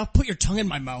piss me off? Put your tongue in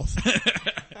my mouth.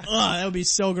 Oh, that would be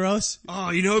so gross. Oh,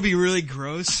 you know it'd be really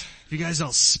gross? If you guys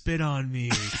all spit on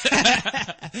me.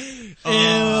 Ew.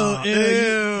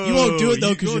 You won't do it though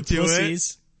You because you're won't do it.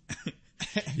 pussies.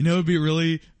 You know, it'd be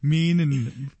really mean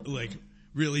and like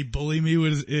really bully me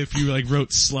was if you like wrote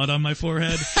slut on my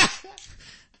forehead.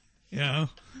 You know?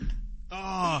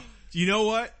 Oh, you know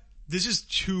what? This is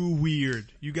too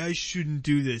weird. You guys shouldn't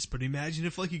do this, but imagine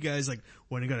if like you guys like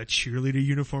went and got a cheerleader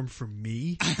uniform for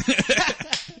me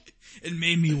It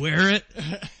made me wear it.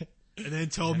 and then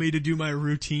told me to do my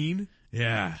routine.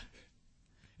 Yeah.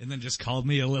 And then just called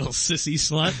me a little sissy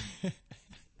slut.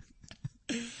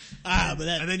 But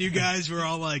that And then you guys were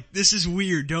all like, this is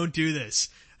weird, don't do this.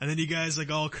 And then you guys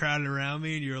like all crowded around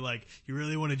me and you were like, you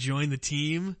really want to join the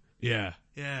team? Yeah.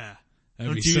 Yeah. That'd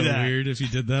Don't be do so that. weird if you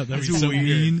did that. That'd That's be so weird.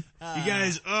 mean. You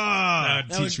guys, That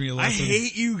would teach me a I lesson.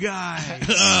 hate you guys.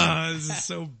 This is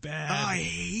so bad. I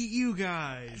hate you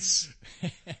guys.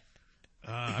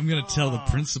 I'm gonna tell the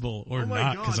principal or Oh my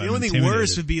not god, because the I'm only thing intimidated.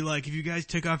 worse would be like if you guys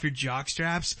took off your jock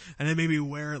straps and then maybe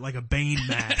wear it like a Bane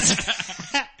mask.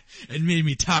 It made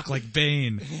me talk like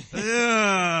Bane.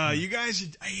 Ugh, you guys,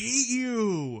 I hate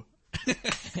you.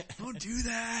 Don't do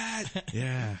that.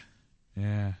 Yeah.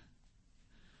 Yeah.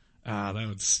 Ah, that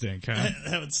would stink, huh?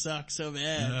 that would suck so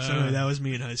bad. So anyway, that was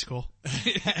me in high school.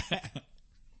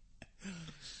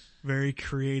 very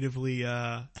creatively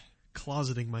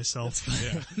closeting myself.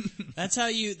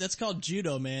 That's called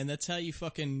judo, man. That's how you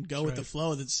fucking go with the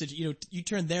flow. You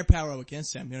turn their power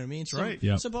against them. You know what I mean? Right.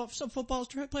 Yep. Some football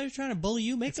players trying to bully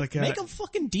you, make them like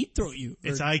fucking deep throat you.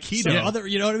 It's Or Aikido. some Yeah. other,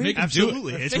 you know what I mean?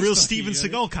 Absolutely. Or It's fist real fuck Steven you, you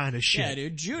know what I Seagal kind of shit. Yeah,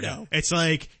 dude, judo. It's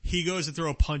like he goes to throw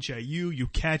a punch at you, you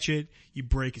catch it, you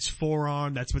break his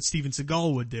forearm. That's what Steven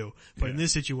Seagal would do. But in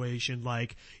this situation,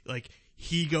 like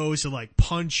he goes to like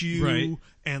punch you, Right.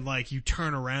 and like you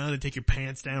turn around and take your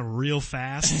pants down real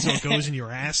fast, so it goes in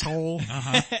your asshole.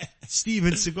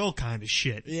 Steven Seagal kind of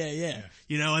shit. Yeah.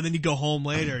 You know, and then you go home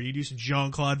later and you do some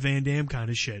Jean-Claude Van Damme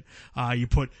kind of shit. You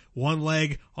put one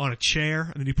leg on a chair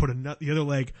and then you put the other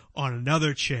leg on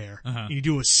another chair. And you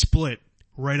do a split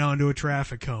right onto a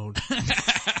traffic cone.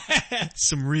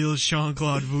 Some real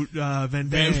Jean-Claude Van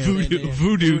Damme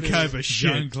voodoo kind of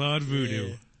shit. Jean-Claude Voodoo.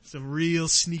 Yeah. Some real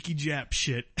sneaky Jap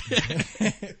shit.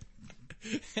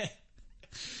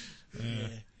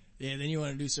 Yeah, then you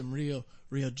want to do some real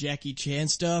Jackie Chan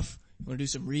stuff. You want to do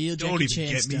some real Jackie Don't even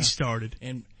Chan get stuff. me started.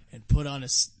 And put on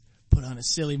a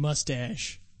silly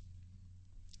mustache.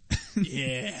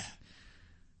 Yeah.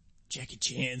 Jackie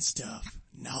Chan stuff.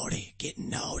 Naughty. Getting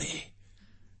naughty.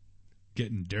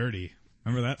 Getting dirty.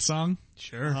 Remember that song?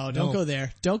 Sure. Oh, don't go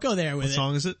there. Don't go there with What it.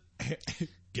 song is it?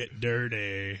 Get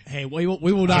dirty. Hey, we will I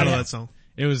not don't know have that song.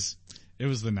 It was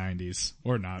the 90s.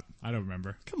 Or not. I don't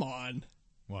remember. Come on.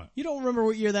 What? You don't remember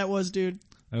what year that was, dude?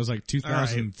 That was like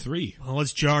 2003. Well,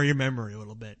 let's jar your memory a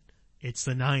little bit. It's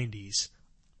the 90s.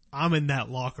 I'm in that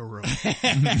locker room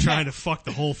trying to fuck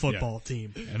the whole football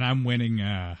team. And I'm winning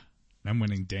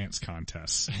dance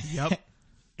contests. Yep.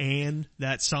 And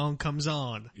that song comes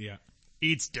on. Yeah.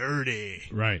 It's dirty.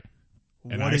 Right.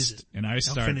 And What is it? And I Now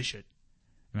start finish it.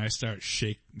 and I start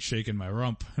shaking my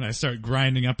rump and I start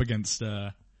grinding up against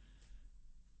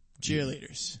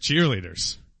Cheerleaders.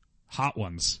 cheerleaders. Hot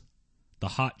ones. The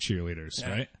hot cheerleaders,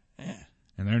 right? Yeah.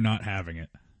 And they're not having it.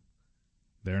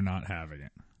 They're not having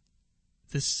it.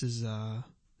 This is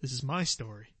my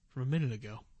story from a minute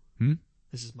ago. Hmm?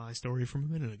 This is my story from a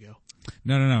minute ago.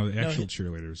 No, the actual he-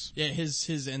 cheerleaders. Yeah,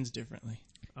 his ends differently.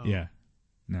 Oh. Yeah.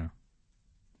 No.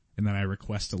 And then I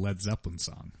request a Led Zeppelin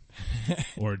song.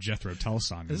 Or a Jethro Tull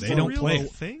song. And Is they this a don't real play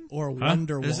it. thing? Or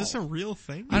Wonderwall. Is this a real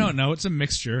thing? I don't know. It's a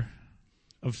mixture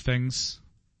of things.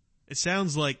 It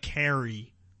sounds like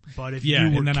Carrie, but if Yeah,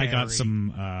 you were and then Carrie, I got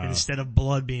some, and instead of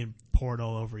blood being poured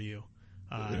all over you,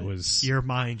 it was, your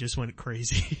mind just went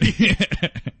crazy,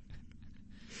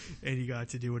 and you got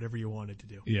to do whatever you wanted to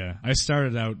do. yeah. I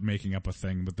started out making up a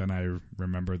thing, but then I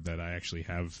remembered that I actually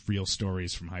have real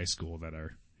stories from high school that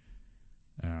are,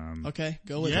 Okay,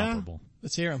 go with Yeah. it. comparable.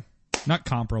 Let's hear him. Not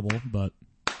comparable, but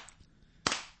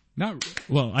not,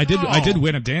 well, I did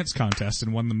win a dance contest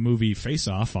and won the movie Face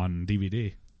Off on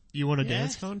DVD. You won a Yeah.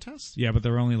 dance contest? Yeah, but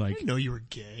there were only I like, didn't know you were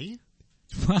gay.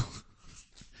 well,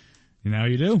 now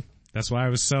you do. That's why I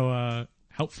was so,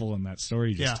 helpful in that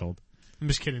story you just Yeah. told. I'm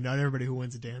just kidding. Not everybody who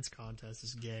wins a dance contest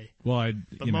is gay. Well,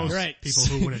 But you know, most Right. people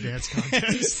who win a dance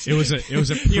contest. it was a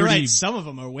pretty, You're right. Some of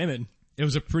them are women. it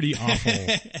was a pretty awful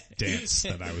dance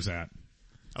that I was at.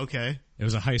 Okay. It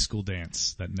was a high school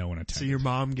dance that no one So attended. your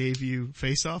mom gave you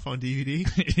Face Off on DVD?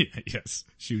 Yes,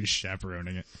 she was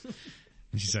chaperoning it.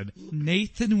 And she said,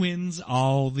 Nathan wins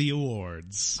all the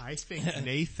awards. I think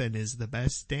Nathan is the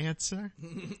best dancer.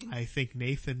 I think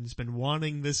Nathan's been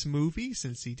wanting this movie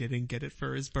since he didn't get it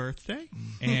for his birthday.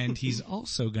 And he's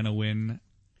also gonna win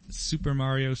Super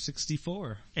Mario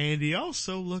 64 And he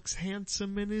also looks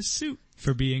handsome in his suit.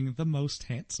 for being the most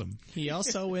handsome. He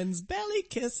also wins belly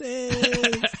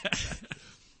kisses.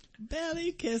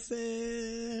 Belly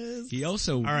kisses. He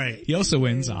also, All right. he also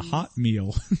wins a hot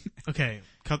meal. Okay,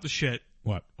 cut the shit.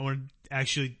 What? I want to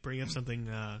actually bring up something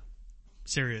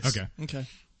serious. Okay. Okay.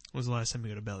 When was the last time you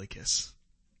got a belly kiss?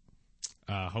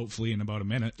 Hopefully in about a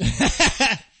minute.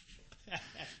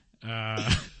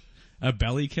 A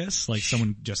belly kiss? Like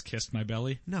someone just kissed my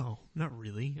belly? No, not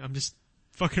really. I'm just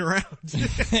fucking around.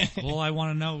 Well, I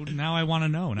want to know. Now I want to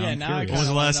know. Now Yeah, I'm now I curious. When was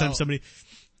the wanna last time know. somebody...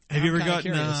 Have I'm you ever kinda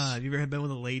gotten, curious. have you ever been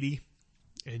with a lady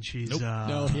and she's,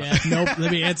 No, yeah, nope.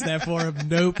 Let me answer that for him.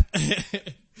 Nope.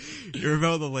 you're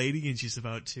about with a lady and she's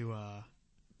about to,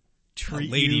 treat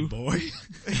Lady you. boy.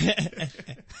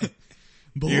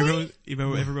 You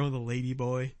ever been with a lady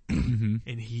boy and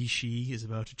she is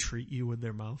about to treat you with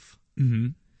their mouth? Mm-hmm.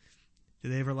 Do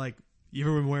they ever you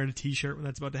ever been wearing a t-shirt when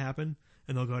that's about to happen?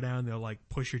 And they'll go down and they'll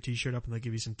push your t-shirt up and they'll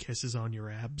give you some kisses on your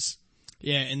abs.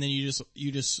 Yeah, and then you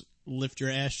just lift your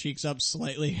ass cheeks up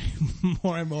slightly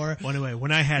more and more. Well, anyway,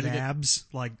 when I had abs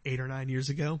 8 or 9 years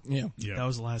ago, Yeah. Yeah. that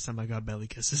was the last time I got belly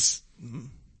kisses.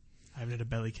 I haven't had a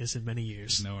belly kiss in many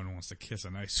years. No one wants to kiss a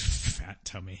nice fat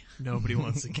tummy. Nobody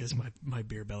wants to kiss my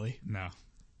beer belly. No.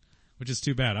 Which is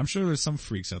too bad. I'm sure there's some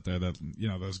freaks out there that,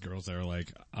 those girls that are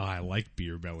like, oh, I like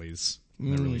beer bellies.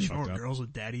 And they're really Sure, fucked up. girls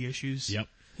with daddy issues. Yep.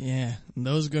 Yeah, and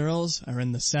those girls are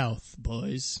in the South,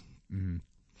 boys.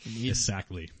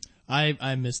 Exactly.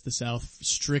 I miss the South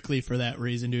strictly for that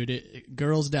reason, dude.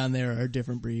 Girls down there are a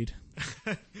different breed.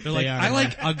 They're like, They are, I man.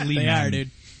 like ugly They men. are,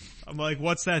 dude. I'm like,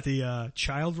 what's that? The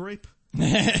child rape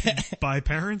by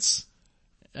parents?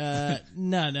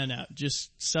 No. Just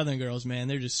Southern girls, man.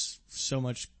 They're just so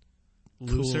much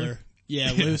Looser? cooler.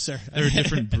 Yeah, looser. They're a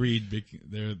different breed.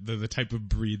 They're the type of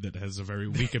breed that has a very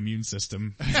weak immune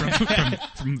system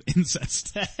from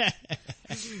incest.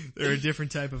 They're a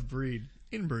different type of breed.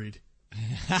 Inbreed.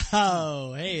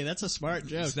 Oh, hey, that's a smart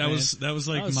joke. That man. was like That was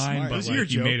mine, smart. but That was like your you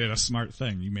joke. made it a smart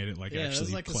thing. You made it like yeah, that actually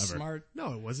was like clever. a smart.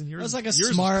 No, it wasn't yours. That was like a Yours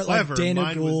was smart, like clever. Dana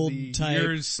Mine was Gould the- type.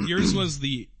 Yours was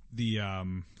the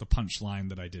punchline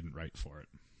that I didn't write for it.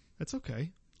 That's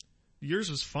okay. Yours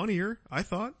was funnier, I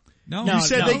thought. No, No, You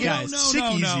said no, they get guys. sick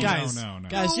no, easy. no, Guys. no.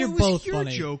 Guys, No, you're it was- both your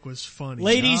funny. joke was funny.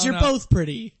 Ladies, No, you're no. both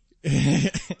pretty.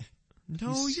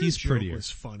 No, your he's joke prettier. was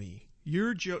funny.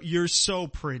 You're so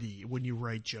pretty when you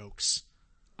write jokes.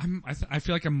 I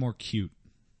feel like I'm more cute.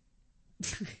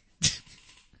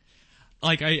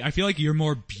 Like I feel like you're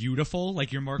more beautiful,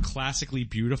 like you're more classically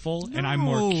beautiful, and I'm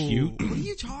more No. cute. What are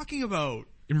you talking about?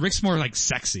 And Rick's more like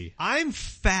sexy. I'm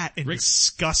fat and Rick-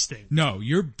 disgusting. No,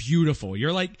 you're beautiful.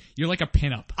 You're like a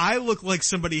pinup. I look like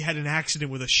somebody had an accident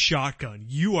with a shotgun.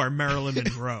 You are Marilyn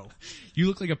Monroe. You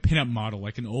look like a pinup model,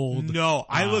 like an old. No,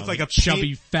 I look like a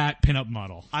chubby, fat pinup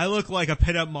model. I look like a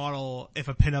pinup model if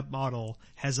a pinup model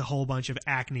has a whole bunch of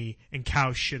acne and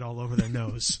cow shit all over their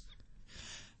nose.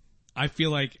 I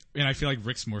feel like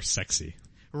Rick's more sexy.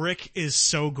 Rick is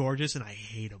so gorgeous and I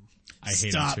hate him. I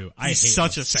hate Stop. him too. I He's hate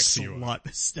such how a sexy you are.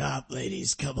 slut. Stop,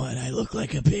 ladies. Come on. I look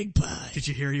like a big pie. Did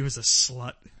you hear he was a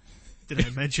slut? Did I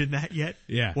mention that yet?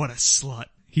 Yeah. What a slut.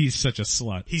 He's such a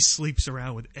slut. He sleeps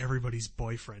around with everybody's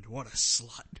boyfriend. What a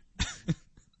slut.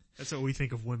 That's what we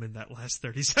think of women that last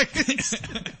 30 seconds.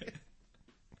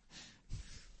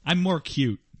 I'm more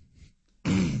cute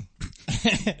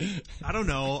I don't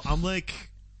know. I'm like,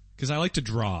 because I like to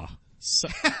draw. So,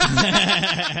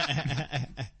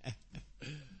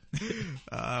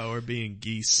 we're being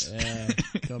geese.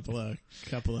 couple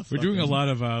of. We're doing a lot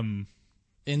of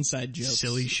inside jokes.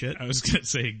 Silly shit. I was gonna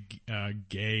say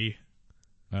gay,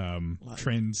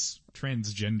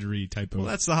 transgendery type Well, of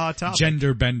that's the hot topic.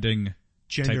 gender bending.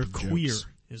 Gender type of queer jokes.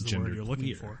 is the Gender word you're looking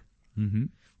queer. for. Mm-hmm.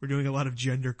 We're doing a lot of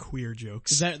gender queer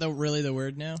jokes. Is that really the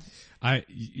word now? I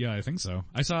think so.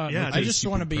 I saw. Yeah, like, I a just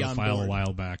stupid wanna be on profile board. a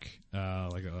while back,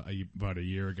 like about a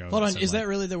year ago. Hold on. said, Is like- that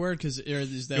really the word? Because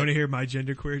is that You want to hear my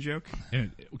gender queer joke?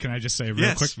 And can I just say real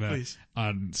Yes, quick that please.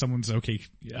 on someone's okay,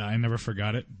 I never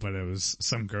forgot it, but it was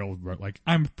some girl wrote like,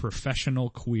 "I'm a professional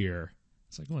queer."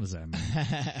 It's like, what does that mean? What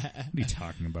are you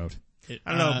talking about?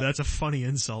 I don't know, but that's a funny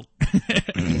insult.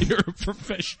 You're a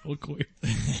professional queer.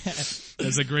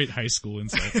 That's a great high school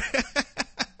insult.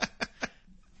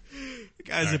 The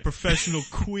guy's a professional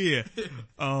queer.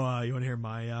 Oh, you want to hear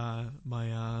my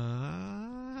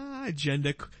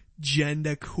gender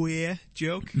queer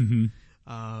joke? Mm-hmm.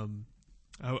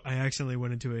 I accidentally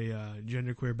went into a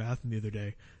gender queer bathroom the other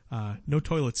day. No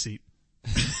toilet seat.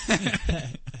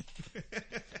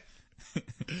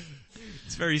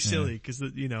 It's very silly because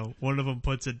one of them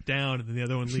puts it down and then the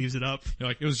other one leaves it up, You're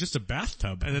like, it was just a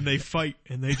bathtub. and then they fight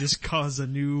and they just cause a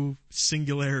new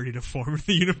singularity to form in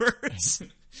the universe.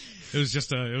 It was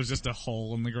just a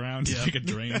hole in the ground, Yeah. like a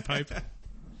drain pipe,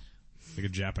 like a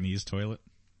Japanese toilet.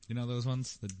 You know those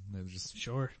ones? They're just.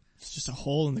 Sure. it's just a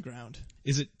hole in the ground?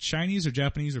 Is it Chinese or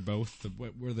Japanese or both?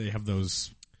 Where they have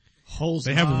those? Holes.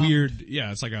 They have weird.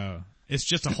 Yeah, it's like it's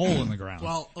just a hole in the ground.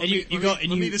 Well, And you go and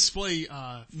let me you display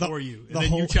for you, and the then you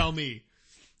whole- tell me.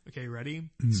 Okay, ready?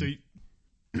 So,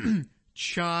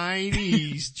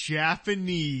 Chinese,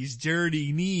 Japanese,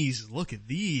 dirty knees. Look at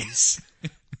these.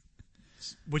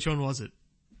 Which one was it?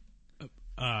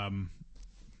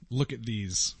 Look at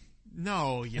these.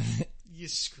 No, you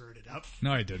screwed it up.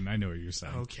 No, I didn't. I know what you're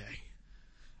saying. Okay.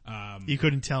 You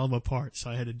couldn't tell them apart, so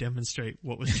I had to demonstrate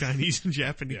what was Chinese and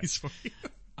Japanese for you.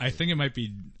 I think it might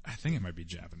be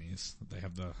Japanese. They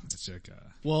have it's like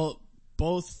Well,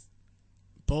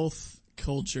 both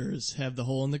cultures have the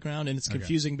hole in the ground, and it's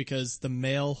confusing because the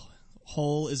male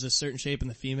hole is a certain shape and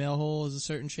the female hole is a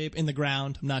certain shape in the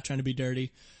ground. I'm not trying to be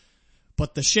dirty,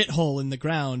 but the shit hole in the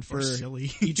ground for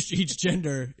silly. each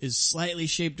gender is slightly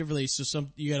shaped differently. So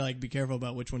you gotta be careful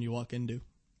about which one you walk into.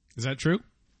 Is that true?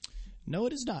 No,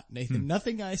 it is not, Nathan.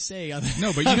 Nothing I say on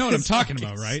No, but you know what I'm talking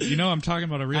about, right? You know I'm talking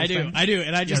about a real I do, thing.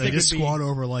 and I just they think just it'd be- squat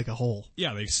over like a hole.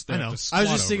 Yeah, they I know. have to I was squat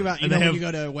just thinking over. about, you And know, they when you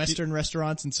have- go to Western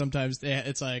restaurants and sometimes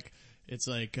it's like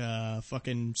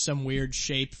fucking some weird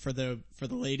shape for the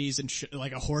ladies and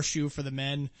like a horseshoe for the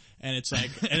men, and it's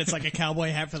like a cowboy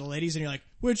hat for the ladies, and you're like,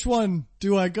 which one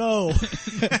do I go?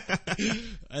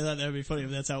 I thought that'd be funny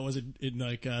if that's how it was in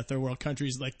like third world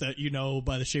countries, like that, you know,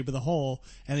 by the shape of the hole,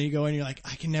 and then you go in and you're like,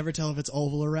 I can never tell if it's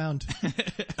oval or round.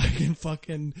 I can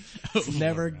fucking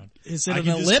never. Is it I an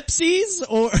can just- ellipses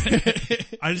or?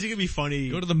 I just think it'd be funny.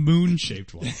 Go to the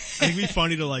moon-shaped one. I think it'd be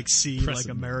funny to like see like Crescent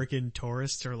moon. American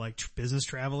tourists or like business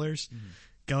travelers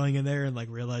going in there and like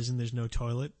realizing there's no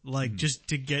toilet, like just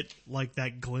to get like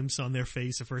that glimpse on their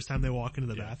face the first time they walk into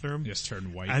the bathroom, Just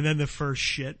turn white. and then the first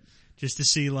shit, just to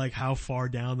see like how far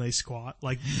down they squat.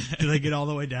 Like, do they get all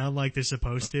the way down like they're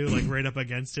supposed to, like right up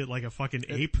against it like a fucking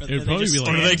ape? It would probably be Or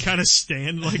do like they kind of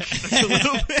stand like a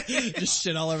little bit? Just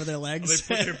shit all over their legs.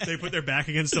 They put their back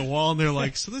against the wall and they're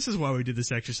like, so this is why we did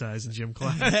this exercise in gym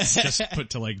class. just put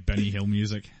to like Benny Hill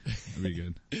music. That'd be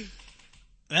good.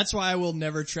 That's why I will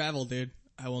never travel, dude.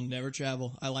 I will never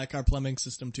travel. I like our plumbing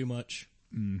system too much.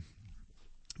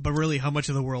 But really, how much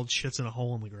of the world shits in a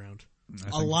hole in the ground?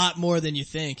 A lot more than you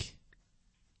think.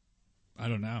 I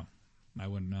don't know. I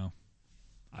wouldn't know.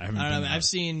 I haven't I don't been know. there. I've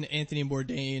seen Anthony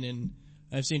Bourdain and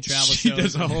I've seen travel She shows.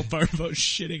 does a whole part about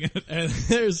shitting in it. And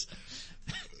there's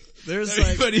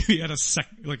like, But if he had a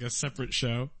separate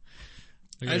show.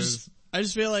 Like I just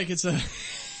feel like it's a,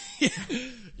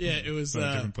 yeah, it was,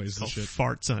 different places Called shit.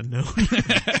 farts unknown.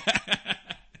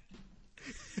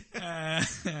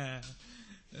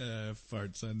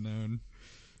 Farts unknown.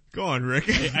 Go on, Rick.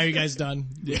 are you guys done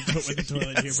with the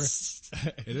toilet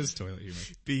humor? It is toilet humor.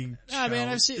 Being Yeah, man,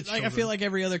 I've seen, like, I feel like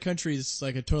every other country is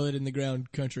like a toilet in the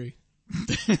ground country.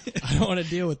 I don't want to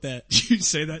deal with that. You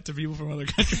say that to people from other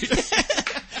countries.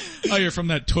 Oh, you're from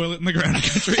that toilet in the ground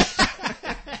country.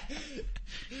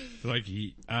 Like,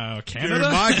 Canada? You're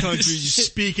in my country, you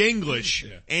speak English,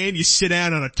 and you sit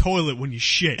down on a toilet when you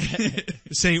shit.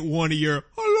 This ain't one of your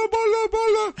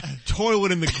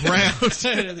toilet in the ground.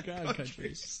 Toilet in the ground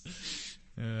countries.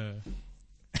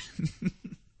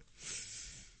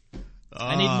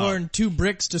 I need more than 2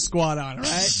 bricks to squat on,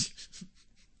 alright?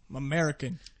 I'm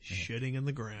American. Shitting in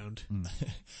the ground.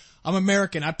 I'm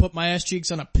American. I put my ass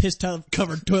cheeks on a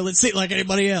piss-covered toilet seat like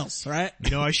anybody else, alright?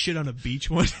 You know, I shit on a beach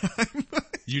one time.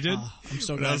 You did? I'm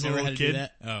so When I glad was I a never little had to do kid.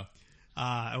 that. Oh.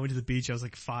 I went to the beach, I was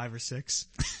like 5 or 6.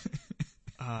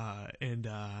 And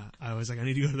I was like, I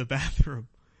need to go to the bathroom.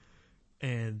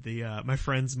 And my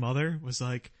friend's mother was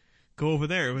like, go over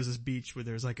there. It was this beach where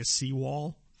there's like a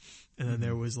seawall. And then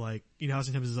there was like, you know how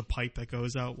sometimes there's a pipe that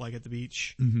goes out like at the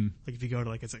beach? Mm-hmm. Like if you go to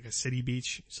like, it's like a city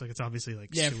beach. It's like, it's obviously like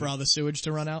Yeah, sewage. for all the sewage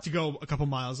to run out. To go a couple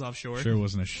miles offshore. Sure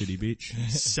wasn't a shitty beach.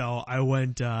 So I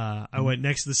went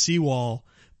next to the seawall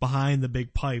behind the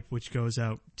big pipe, which goes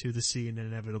out to the sea and then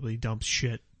inevitably dumps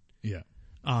shit. Yeah.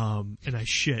 And I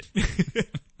shit.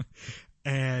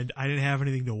 And I didn't have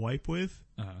anything to wipe with.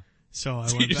 So I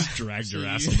You went just back. dragged your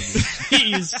ass on the beach.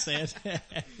 You said.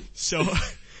 So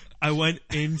I went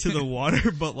into the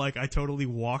water, but like I totally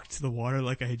walked to the water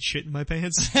like I had shit in my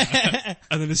pants.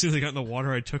 And then as soon as I got in the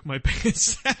water, I took my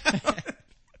pants down.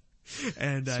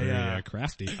 And Very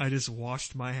crafty. I just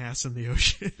washed my ass in the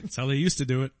ocean. That's how they used to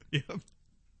do it. Yep.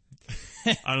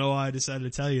 I don't know why I decided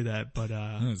to tell you that, but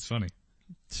It's funny.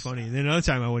 it's funny. And then another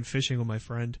time I went fishing with my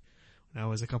friend when I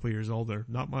was a couple years older.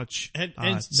 Not much. And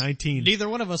 19. Neither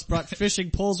one of us brought fishing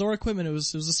poles or equipment. It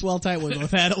was a swell time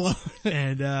with that alone.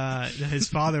 And his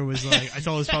father was like, I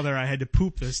told his father I had to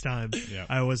poop this time. Yeah.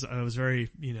 I was very,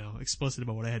 explicit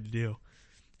about what I had to do.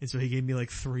 And so he gave me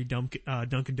like 3 Dunkin'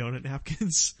 Donut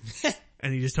napkins.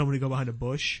 And he just told me to go behind a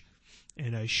bush.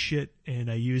 And I shit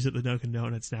and I used the Dunkin'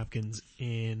 Donuts napkins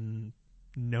in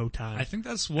no time. I think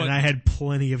that's what. And I had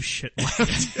plenty of shit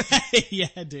left. Yeah,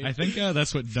 dude. I think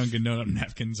that's what Dunkin' Donut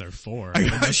napkins are for. I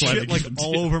got That's why they shit give like them to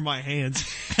all you. over my hands.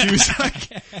 He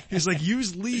was like,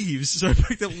 use leaves. So I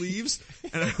picked up leaves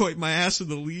and I wiped my ass with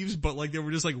the leaves, but like they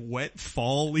were just like wet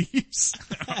fall leaves.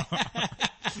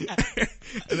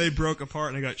 And they broke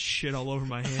apart and I got shit all over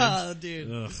my hands. Oh, dude.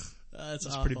 Ugh, That's It's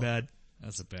awful. pretty bad.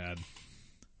 that's a bad.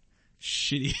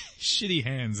 Shitty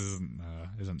hands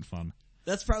isn't fun.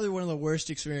 That's probably one of the worst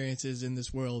experiences in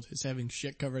this world is having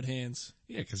shit covered hands.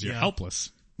 Yeah, because you're Yeah.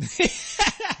 helpless.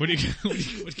 What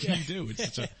can you do? It's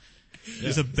such a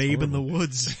There's a babe in the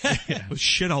woods with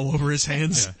shit all over his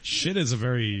hands. yeah. Shit is a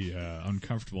very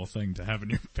uncomfortable thing to have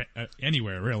in your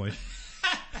anywhere really.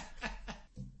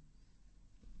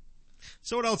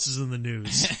 So what else is in the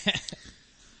news?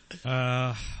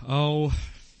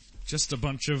 Just a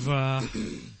bunch of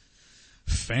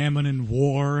famine and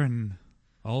war and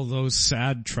all those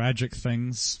sad, tragic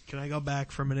things. Can I go back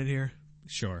for a minute here?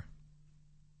 Sure.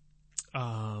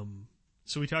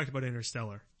 So we talked about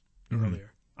Interstellar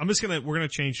earlier. We're gonna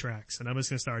change tracks, and I'm just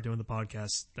gonna start doing the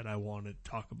podcast that I want to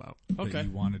talk about. That Okay.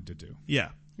 you wanted to do.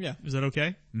 Yeah. Yeah. Is that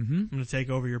okay? Mm-hmm. I'm gonna take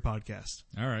over your podcast.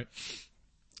 All right.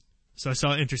 So I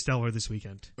saw Interstellar this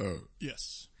weekend.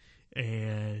 Yes.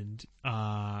 And,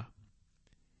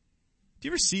 do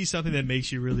you ever see something that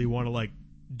makes you really want to, like,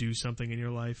 do something in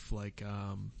your life? Like,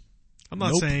 I'm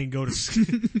not saying go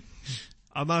to,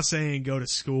 I'm not saying go to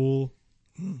school.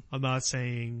 I'm not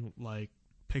saying, like,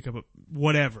 pick up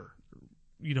whatever.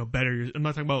 You know, I'm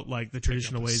not talking about, like, the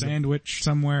traditional ways. Sandwich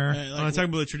somewhere. I'm not talking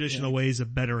about the traditional ways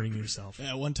of bettering yourself.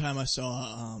 Yeah, one time I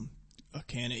saw a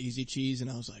can of Easy Cheese, and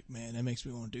I was like, man, that makes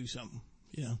me want to do something.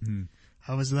 You know?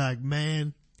 I was like,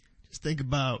 man, just think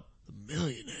about the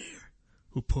millionaire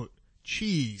who put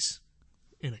cheese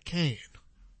in a can.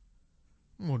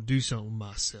 I'm gonna do something with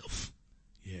myself.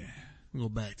 Yeah. I'm gonna go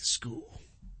back to school.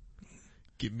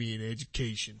 Get me an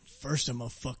education. First, I'm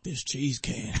gonna fuck this cheese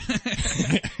can.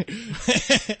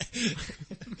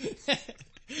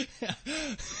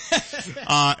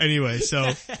 Anyway,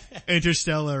 so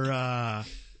Interstellar,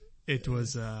 it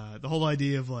was, the whole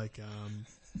idea of like,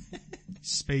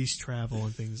 space travel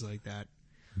and things like that.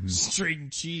 String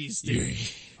cheese theory.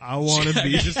 I want to I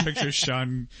be, just picture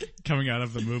Sean coming out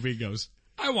of the movie goes,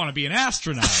 I want to be an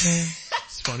astronaut.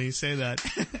 it's funny you say that.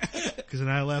 Cause when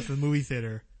I left the movie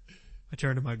theater, I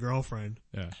turned to my girlfriend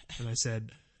Yeah. and I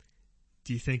said,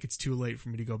 do you think it's too late for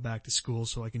me to go back to school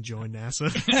so I can join NASA?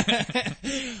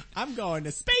 I'm going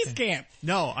to space camp.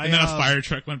 No, And then a fire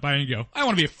truck went by and you go, I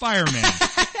want to be a fireman.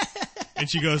 and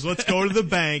she goes, let's go to the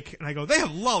bank. And I go, they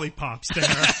have lollipops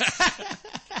there.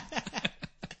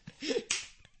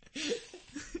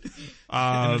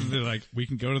 And they're like, we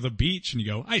can go to the beach. And you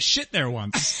go, I shit there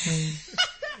once.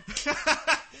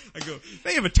 I go,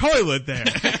 they have a toilet there.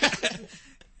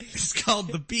 It's called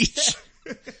the beach.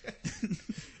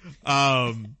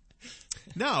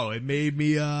 No, it made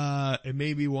me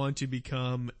want to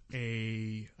become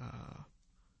a,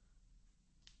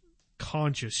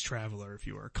 conscious traveler, if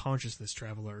you will, a consciousness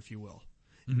traveler, if you will.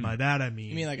 And by that I mean,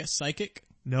 You mean like a psychic?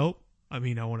 nope. I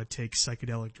mean, I want to take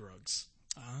psychedelic drugs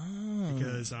Oh.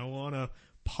 because I want to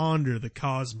ponder the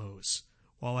cosmos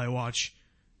while I watch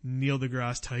Neil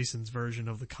deGrasse Tyson's version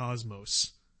of the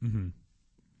cosmos.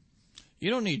 You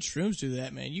don't need shrooms to do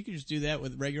that, man. You can just do that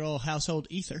with regular old household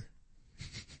ether.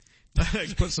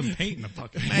 Put some paint in the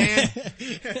bucket. Man,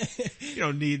 you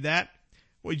don't need that.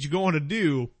 What you want to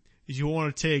do is you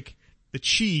want to take the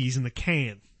cheese in the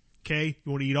can. Okay?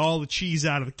 You want to eat all the cheese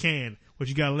out of the can. What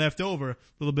you got left over, a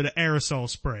little bit of aerosol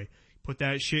spray. Put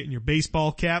that shit in your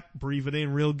baseball cap, breathe it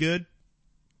in real good.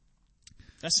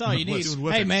 That's all you need.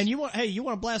 Hey man, you want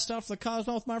to blast off the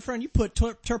cosmos, my friend? You put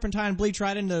turpentine bleach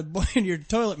right in your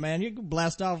toilet, man. You can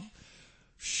blast off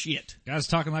shit. Guy's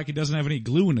talking like he doesn't have any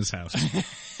glue in his house.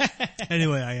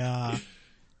 Anyway, I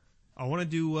want to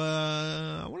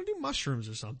do mushrooms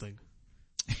or something.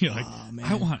 You're like,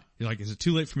 man. You're like, is it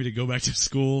too late for me to go back to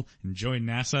school and join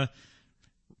NASA?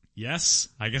 Yes,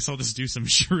 I guess I'll just do some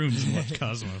shrooms and watch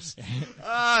Cosmos.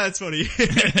 That's funny.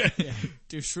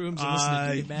 Do shrooms and listen to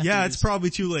Dave Matthews. Yeah, it's probably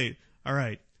too late. All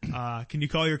right. Can you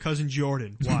call your cousin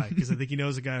Jordan? Why? Because I think he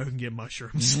knows a guy who can get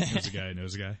mushrooms.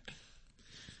 Knows a guy.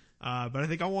 But I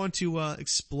think I want to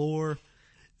explore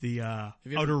the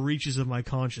outer reaches of my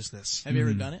consciousness. Have you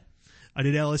ever done it? I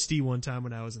did LSD one time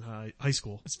when I was in high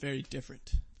school. It's very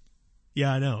different.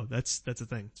 Yeah, I know. That's a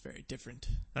thing. It's very different.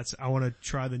 I want to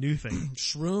try the new thing.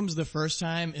 Shrooms the first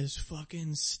time is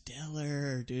fucking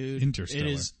stellar, dude. Interstellar.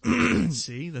 It is.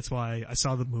 See, that's why I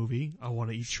saw the movie. I want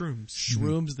to eat shrooms.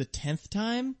 Shrooms the 10th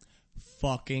time,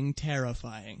 fucking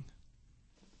terrifying.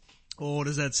 Oh, what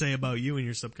does that say about you and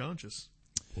your subconscious?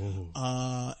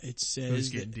 It It's says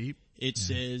getting deep. It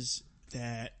says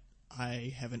that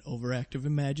I have an overactive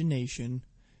imagination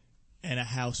and a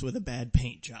house with a bad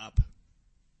paint job.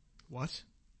 What?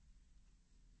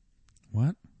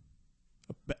 What?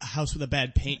 A house with a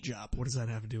bad paint job. What does that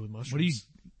have to do with mushrooms? What do you?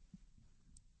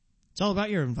 It's all about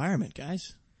your environment,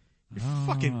 guys. You're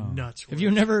fucking nuts. Have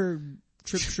you never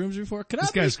tripped shrooms before? Could This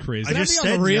I be- guy's crazy. Could I just be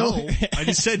on said the real? no. I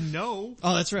just said no.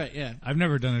 Oh, that's right. Yeah. I've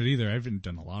never done it either. I haven't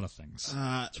done a lot of things.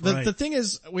 right. The thing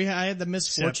is, I had the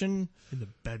misfortune. In the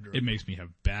bedroom. It makes me have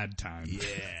bad time.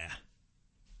 Yeah.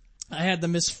 I had the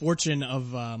misfortune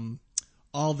of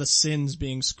all the sins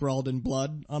being scrawled in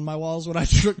blood on my walls when I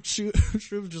took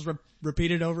shrooms, just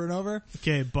repeated over and over.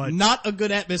 Okay, but Not a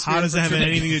good atmosphere. how does for that have tripping.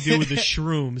 anything to do with the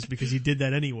shrooms? Because you did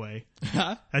that anyway.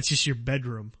 Huh? That's just your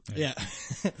bedroom. Yeah.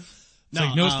 It's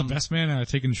like, no, it's the best man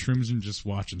taking shrooms and just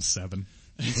watching Seven.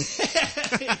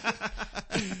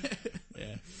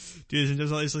 Yeah. Dude, I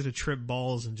just like to trip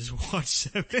balls and just watch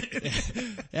Seven.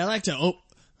 Yeah, I like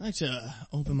to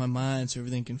open my mind so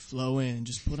everything can flow in.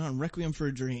 Just put on Requiem for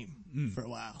a Dream for a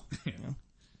while. You know?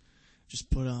 Just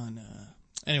put on,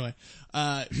 anyway,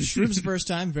 shrooms the first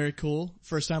time, very cool.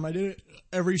 First time I did it,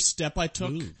 every step I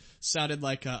took sounded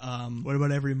like a, What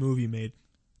about every move you made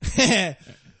every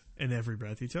and every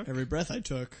breath you took? breath I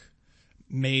took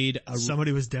made a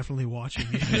Somebody was definitely watching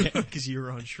you because you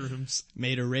were on shrooms.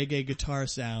 made a reggae guitar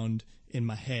sound in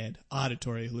my head.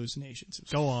 Auditory hallucinations. It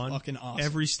was Go on. fucking awesome.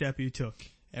 Every step you took.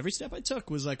 Every step I took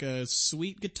was like a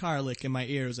sweet guitar lick in my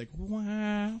ear. It was like,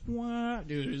 wah, wah.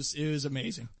 Dude, it was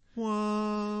amazing. See,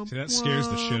 that scares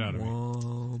the shit out of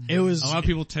me. It was, A lot of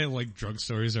people tell like drug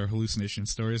stories or hallucination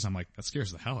stories. I'm like, that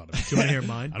scares the hell out of me. Do you want to hear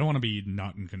mine? I don't want to be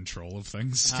not in control of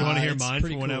things. Do you want to hear it's mine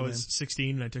pretty from when I cool, was man.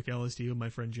 16 and I took LSD with my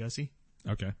friend Jesse?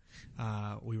 Okay.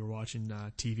 We were watching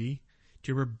TV.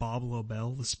 Do you remember Bob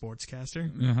Lobel, the sportscaster?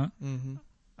 Uh-huh.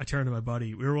 I turned to my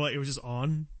buddy. It was just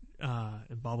on,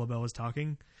 and Bob Lobel was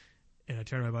talking, and I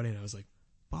turned to my buddy and I was like,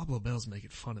 Bob Lobel's making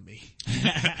fun of me.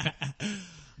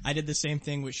 I did the same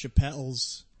thing with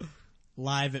Chappelle's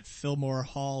live at Fillmore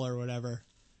Hall or whatever.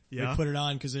 Yeah. We put it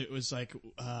on because it was like,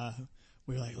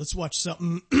 we were like, let's watch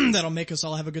something that'll make us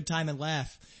all have a good time and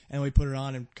laugh. And we put it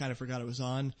on and kind of forgot it was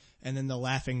on. And then the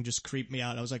laughing just creeped me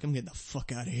out. I was like, I'm getting the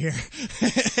fuck out of here.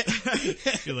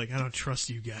 You're like, I don't trust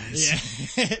you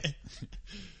guys. Yeah.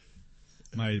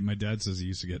 My dad says he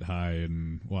used to get high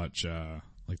and watch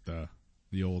like the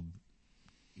old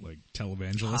like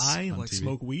televangelists. High, on like TV.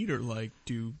 smoke weed or like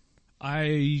do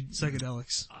I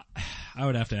psychedelics?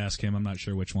 would have to ask him. I'm not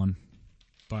sure which one,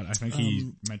 but I think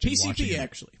he mentioned watching PCP it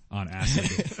actually. on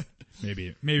acid. maybe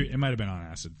it might have been on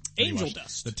acid. He Angel watched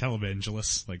dust. The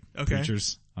televangelists, like Okay.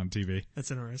 preachers on TV,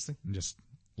 That's interesting. and just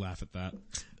laugh at that.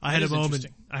 I had a is moment.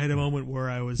 interesting. I had a moment where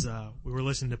I was. We were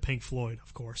listening to Pink Floyd,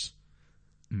 of course,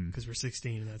 because we're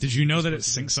 16. And that's Did what you we're know that it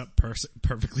supposed to do. syncs up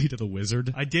perfectly to the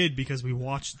Wizard? I did because we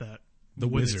watched that. The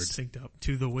when it Wizard. synced up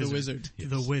to the Wizard. Wizard. To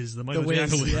the Wiz. The The Michael Wiz.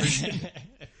 Jackson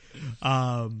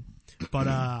version. But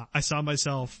I saw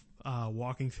myself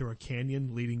walking through a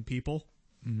canyon leading people,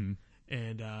 and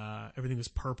everything was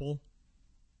purple,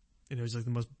 and it was like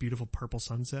the most beautiful purple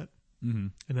sunset. Mm-hmm.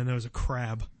 And then there was a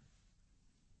crab,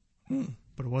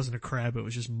 but it wasn't a crab; it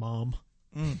was just Mom.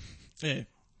 Yeah.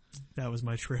 That was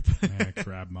my trip. Yeah,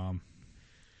 crab mom.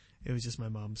 It was just my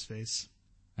mom's face.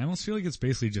 I almost feel like it's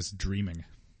basically just dreaming.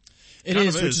 It Kind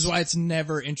is, of which is. is why it's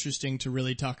never interesting to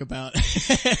really talk about.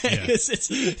 Yeah.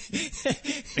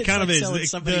 It kind of like is. selling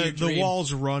somebody your The dream.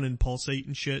 walls run and pulsate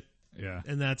and shit, Yeah,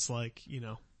 and that's like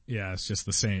yeah. It's just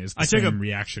the same. It's the I took same a-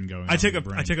 reaction going. I on took in the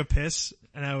brain. I took a piss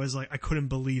and I was like I couldn't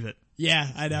believe it. Yeah,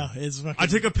 I know. It's fucking, I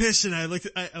took a piss and I looked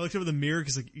over the mirror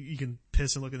because like you can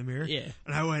piss and look in the mirror. Yeah.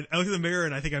 And I looked at the mirror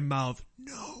and I think I mouthed,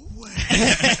 "No way."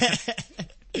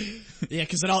 yeah,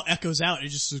 cause it all echoes out. It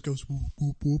just goes whoop,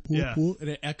 whoop, whoop, whoop, Yeah. whoop, and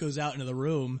it echoes out into the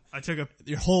room. I took a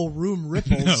Your whole room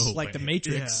ripples No like way. the yeah.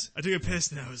 Matrix. I took a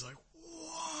piss and I was like,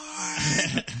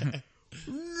 "What?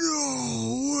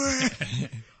 No way!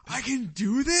 I can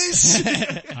do this."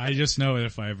 I just know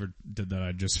if I ever did that,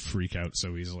 I'd just freak out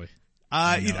so easily.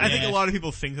 I think Yeah. a lot of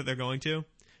people think that they're going to,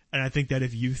 and I think that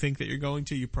if you think that you're going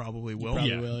to, you probably will.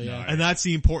 Probably will, yeah. And that's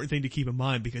the important thing to keep in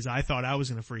mind because I thought I was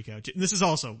going to freak out. And this is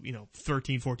also,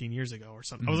 13, 14 years ago or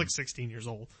something. I was like 16 years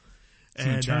old. It's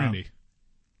an eternity.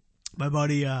 My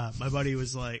buddy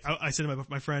was like, I said to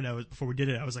my friend, before we did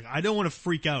it, I was like, I don't want to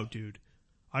freak out, dude.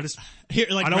 Here,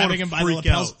 like I don't grabbing wanna him by the freak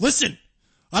lapels. out. Listen,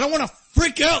 I don't want to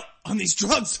freak out on these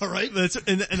drugs, alright?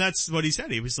 and that's what he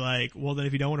said. He was like, well, then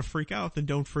if you don't want to freak out, then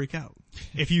don't freak out.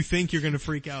 If you think you're going to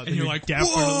freak out, then you're you're like,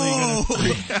 definitely going to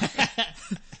freak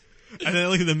out. And then I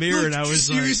looked at the mirror and I was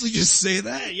like, just say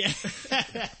that? Yeah.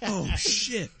 Oh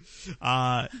shit!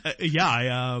 I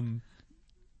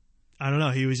don't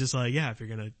know. He was just like, yeah,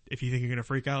 if you think you're gonna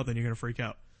freak out, then you're gonna freak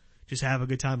out. Just have a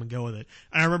good time and go with it.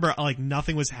 And I remember like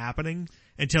nothing was happening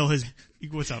until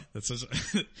what's up? That's such.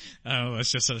 I don't know.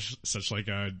 That's just such like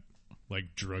a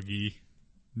druggy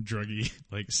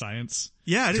like science.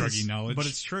 Yeah, it is. druggy knowledge. But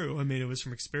it's true. I mean, it was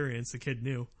from experience. The kid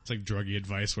knew. It's like druggy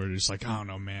advice where they're just like, I don't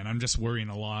know, man. I'm just worrying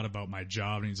a lot about my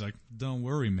job, and he's like, don't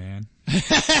worry, man.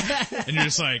 And you're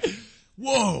just like,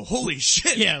 whoa, holy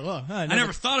shit! Yeah, well, I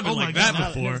never thought of it Oh my like God, that I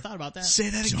before. never thought about that. Say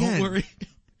that Don't worry.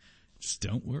 Just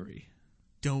don't worry.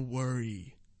 Don't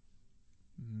worry.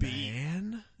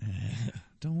 Man,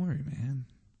 Don't worry, man.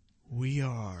 we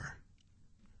are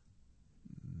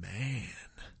man.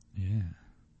 Yeah.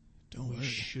 Don't We worry.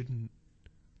 shouldn't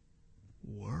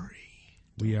worry,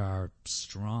 We are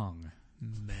strong.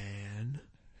 man.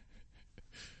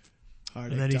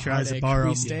 Heartache And then he to tries to heartache, borrow-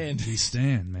 we stand. We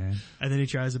stand, man. And then he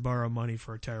tries to borrow money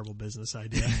for a terrible business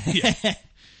idea.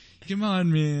 Come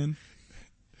on, man.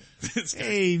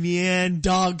 Hey, man.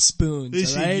 Dog spoons,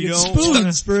 Listen, alright? you It's don't spoons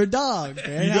wanna- for a dog,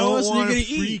 man. You How don't else are you want gonna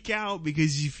to eat? freak out,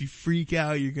 because if you freak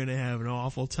out, you're going to have an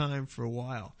awful time for a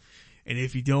while. And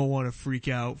if you don't want to freak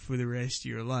out for the rest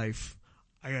of your life,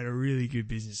 I got a really good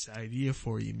business idea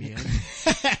for you, man.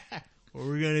 What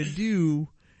we're going to do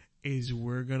is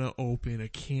we're going to open a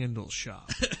candle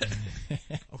shop.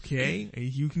 Okay? And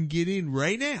you can get in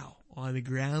right now on the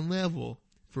ground level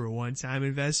for a one-time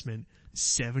investment,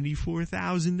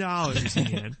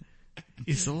 $74,000, man.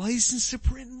 It's a license to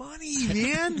print money,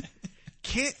 man.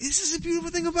 This is the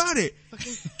beautiful thing about it.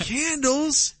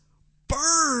 Candles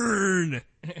burn.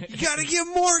 You gotta get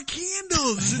more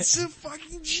candles. It's a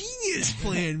fucking genius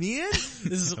plan, man. This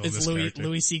is this Louis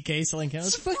character. C.K. selling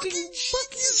candles. It's fucking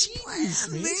genius plan,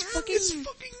 man. It's fucking- It's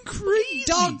fucking crazy.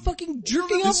 Dog fucking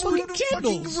jerking off fucking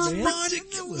candles, man.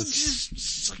 Ridiculous.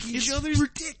 Just sucking each other's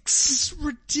dicks. It's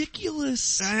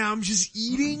ridiculous. And I'm just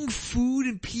eating food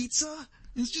and pizza.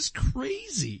 It's just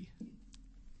crazy.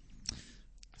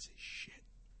 That's shit.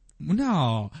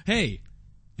 No. Hey,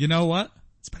 you know what?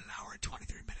 It's been an hour and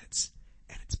 23 minutes,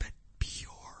 and it's been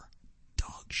pure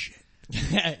dog shit.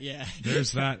 Yeah.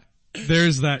 There's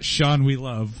that Sean we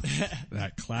love.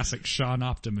 That classic Sean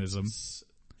optimism.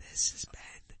 This has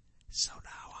been So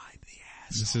Now I'm the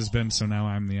Asshole. This has been So Now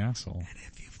I'm the Asshole. And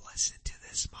if you've listened to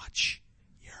this much,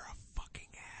 you're a fucking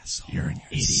asshole. You're an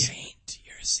idiot. Saint.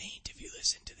 You're a saint if you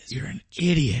listen to this. You're an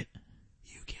idiot.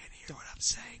 You can't hear what I'm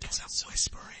saying because I'm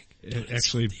whispering. It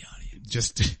actually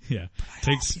just, yeah, I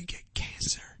takes, hope you get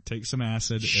cancer. take some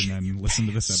acid and then listen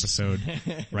to this episode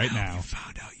right now. You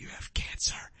found out you have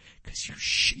cancer because you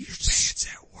shit your pants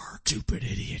at work. Stupid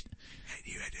idiot.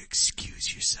 And you had to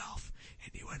excuse yourself,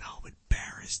 and you went home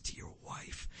embarrassed to your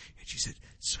wife, and she said,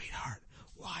 "Sweetheart,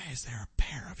 why is there a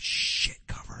pair of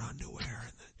shit-covered underwear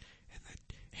in the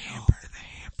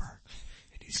hamper?"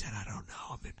 And you said, "I don't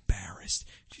know, I'm embarrassed."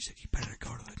 She said, "You better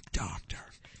go to the doctor."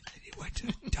 And you went to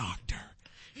the doctor,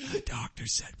 and the doctor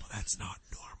said, "Well, that's not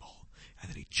normal." And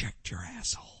then he checked your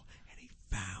asshole, and he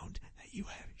found that you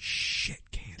have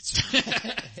shit cancer.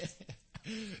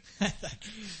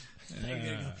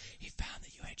 He found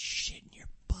that you had shit in your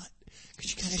butt.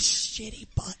 Cause you got a shitty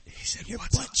butt. He said, Your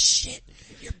 "What's butt's up?" shit.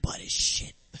 Your butt is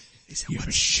shit. He said, You have a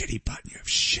 "What's shitty butt and you have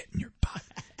shit in your butt.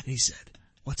 And he said,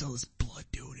 "What's all this blood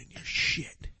doing in your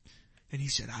shit?" And he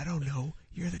said, "I don't know.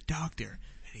 You're the doctor."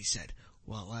 And he said,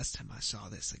 "Well, last time I saw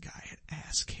this, the guy had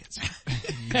ass cancer.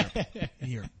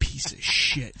 And you're a piece of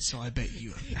shit, so I bet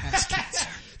you have ass cancer."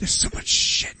 There's so much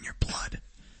shit in your blood.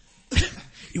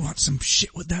 You want some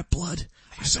shit with that blood?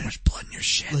 There's so much blood in your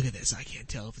shit. Look at this. I can't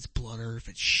tell if it's blood or if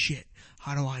it's shit.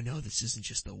 How do I know this isn't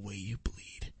just the way you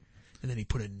bleed? And then he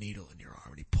put a needle in your arm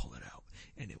and he pulled it out.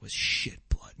 And it was shit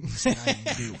blood. He said, "I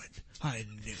knew it. I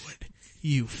knew it.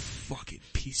 You fucking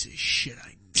piece of shit. I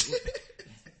knew it."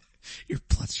 Your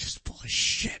blood's just full of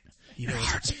shit. Your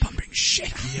heart's pumping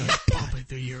shit. You know, pumping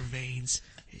through your veins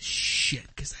is shit,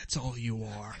 because that's all you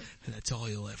are, and that's all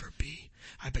you'll ever be.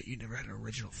 I bet you never had an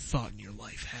original thought in your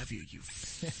life, have you? You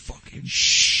fucking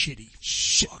shitty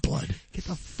shit blood. Get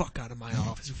the fuck out of my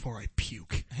office before I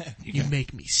puke. You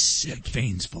make me sick.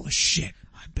 Veins full of shit.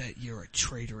 I bet you're a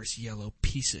traitorous yellow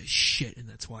piece of shit, and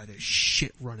that's why there's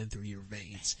shit running through your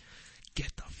veins.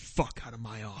 Get the fuck out of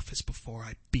my office before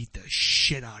I beat the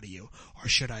shit out of you. Or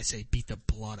should I say beat the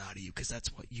blood out of you, because that's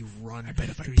what you run. I bet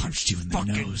if I through punched your you in the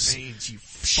fucking nose, veins, you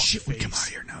shit would fuckface. come out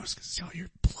of your nose because all your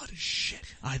blood is shit.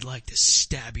 I'd like to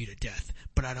stab you to death,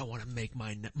 but I don't want to make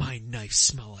my knife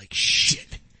smell like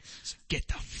shit. So get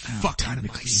the fuck out of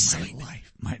my sight. My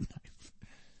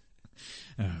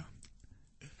knife.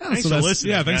 Thanks for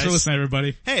listening, Yeah, thanks for guys. listening,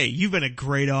 everybody. Hey, you've been a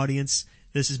great audience.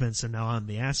 This has been So Now I'm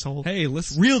the Asshole. Hey,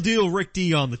 listen. Real Deal Rick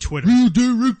D on the Twitter.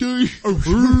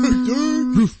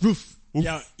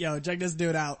 Yo, check this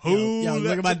dude out. Who Yo, look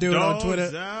let at my the dude on dogs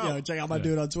Twitter. out? Yo, check out my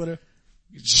dude on Twitter.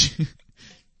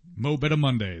 Mo Better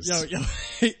Mondays.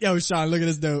 Yo, Sean, look at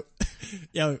this dude.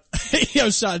 Yo,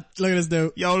 Sean, look at this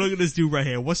dude. Yo, look at this dude right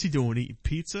here. What's he doing? Eating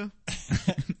pizza?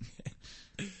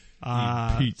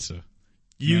 Pizza.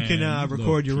 You Man, can love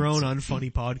record your own pizza.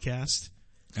 unfunny podcast.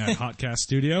 At Hotcast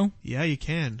Studio. Yeah, you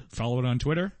can. Follow it on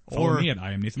Twitter. Follow Or me at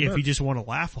I am Nathan If Burke. you just want to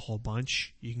laugh a whole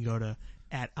bunch, you can go to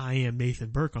at I am Nathan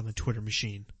Burke on the Twitter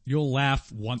machine. You'll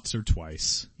laugh once or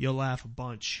twice. You'll laugh a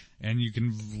bunch. And you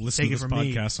can listen Take to it this from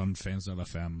me. podcast on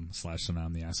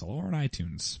fans.fm/SonaOnTheAsshole or on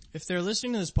iTunes. If they're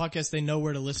listening to this podcast, they know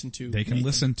where to listen to. They can Nathan.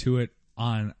 listen to it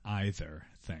on either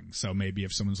thing. So maybe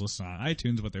if someone's listening on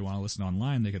iTunes, but they want to listen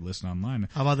online, they could listen online.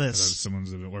 How about Or this?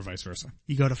 or vice versa.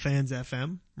 You go to Fans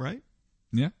FM, right?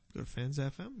 Yeah. Go to Fans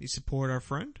FM. You support our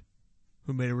friend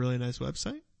who made a really nice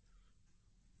website.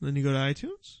 Then you go to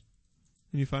iTunes.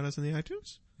 And you find us in the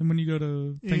iTunes. And when you go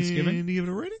to Thanksgiving, And you give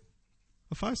it a rating.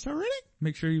 A 5-star rating.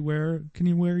 make sure you can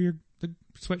you wear the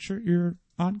sweatshirt your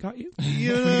aunt got you? You When you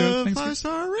go to give it a Thanksgiving?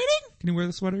 5-star rating. Can you wear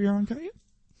the sweater your aunt got you?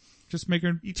 Just make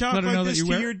her, You talk let her know like that this you to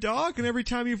wear your dog, and every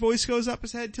time your voice goes up,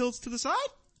 his head tilts to the side.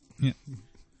 Yeah.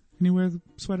 Can you wear the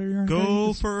sweater your aunt got you? Go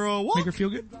Just for a walk. make her feel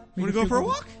good. Want to go for a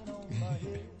walk?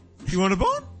 You want a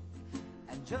bone?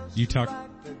 You talk.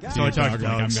 So I talk to like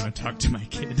I'm dogs. going to talk to my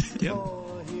kid. Yep.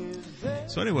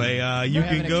 So anyway, you You're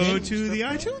having can a go kid? to the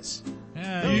iTunes.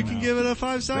 Yeah, You can give it a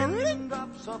 5-star rating.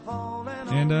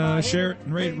 and share it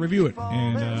and rate, review it,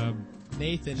 and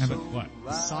Nathan, have it. What?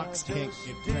 socks can't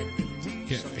get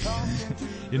pregnant.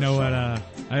 You know what? I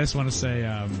just want to say.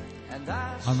 On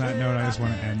that note, I just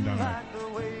want to end on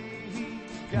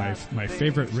my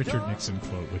favorite Richard Nixon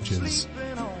quote, which is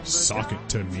 "Sock it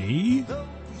to me."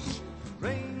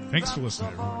 Thanks for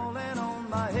listening, everybody. Falling on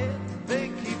my head, they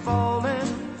keep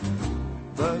falling.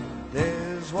 But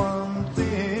there's one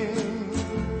thing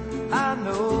I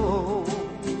know.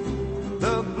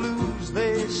 The blues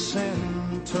they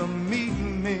send to meet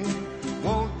me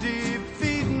won't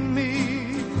defeat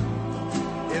me.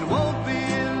 It won't be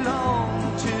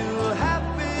long till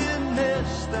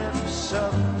happiness steps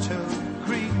up to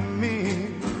greet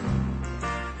me.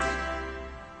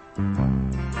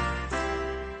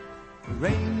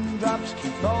 Raindrops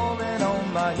keep falling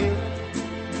on my head,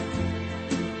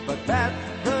 but that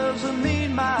doesn't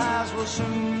mean my eyes will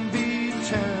soon be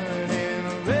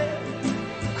turning red.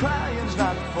 Crying's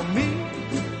not for me,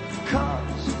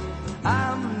 'cause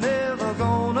I'm never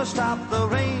gonna stop the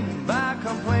rain by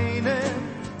complaining,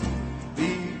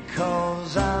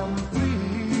 because I'm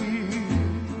free.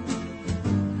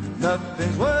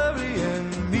 Nothing's worrying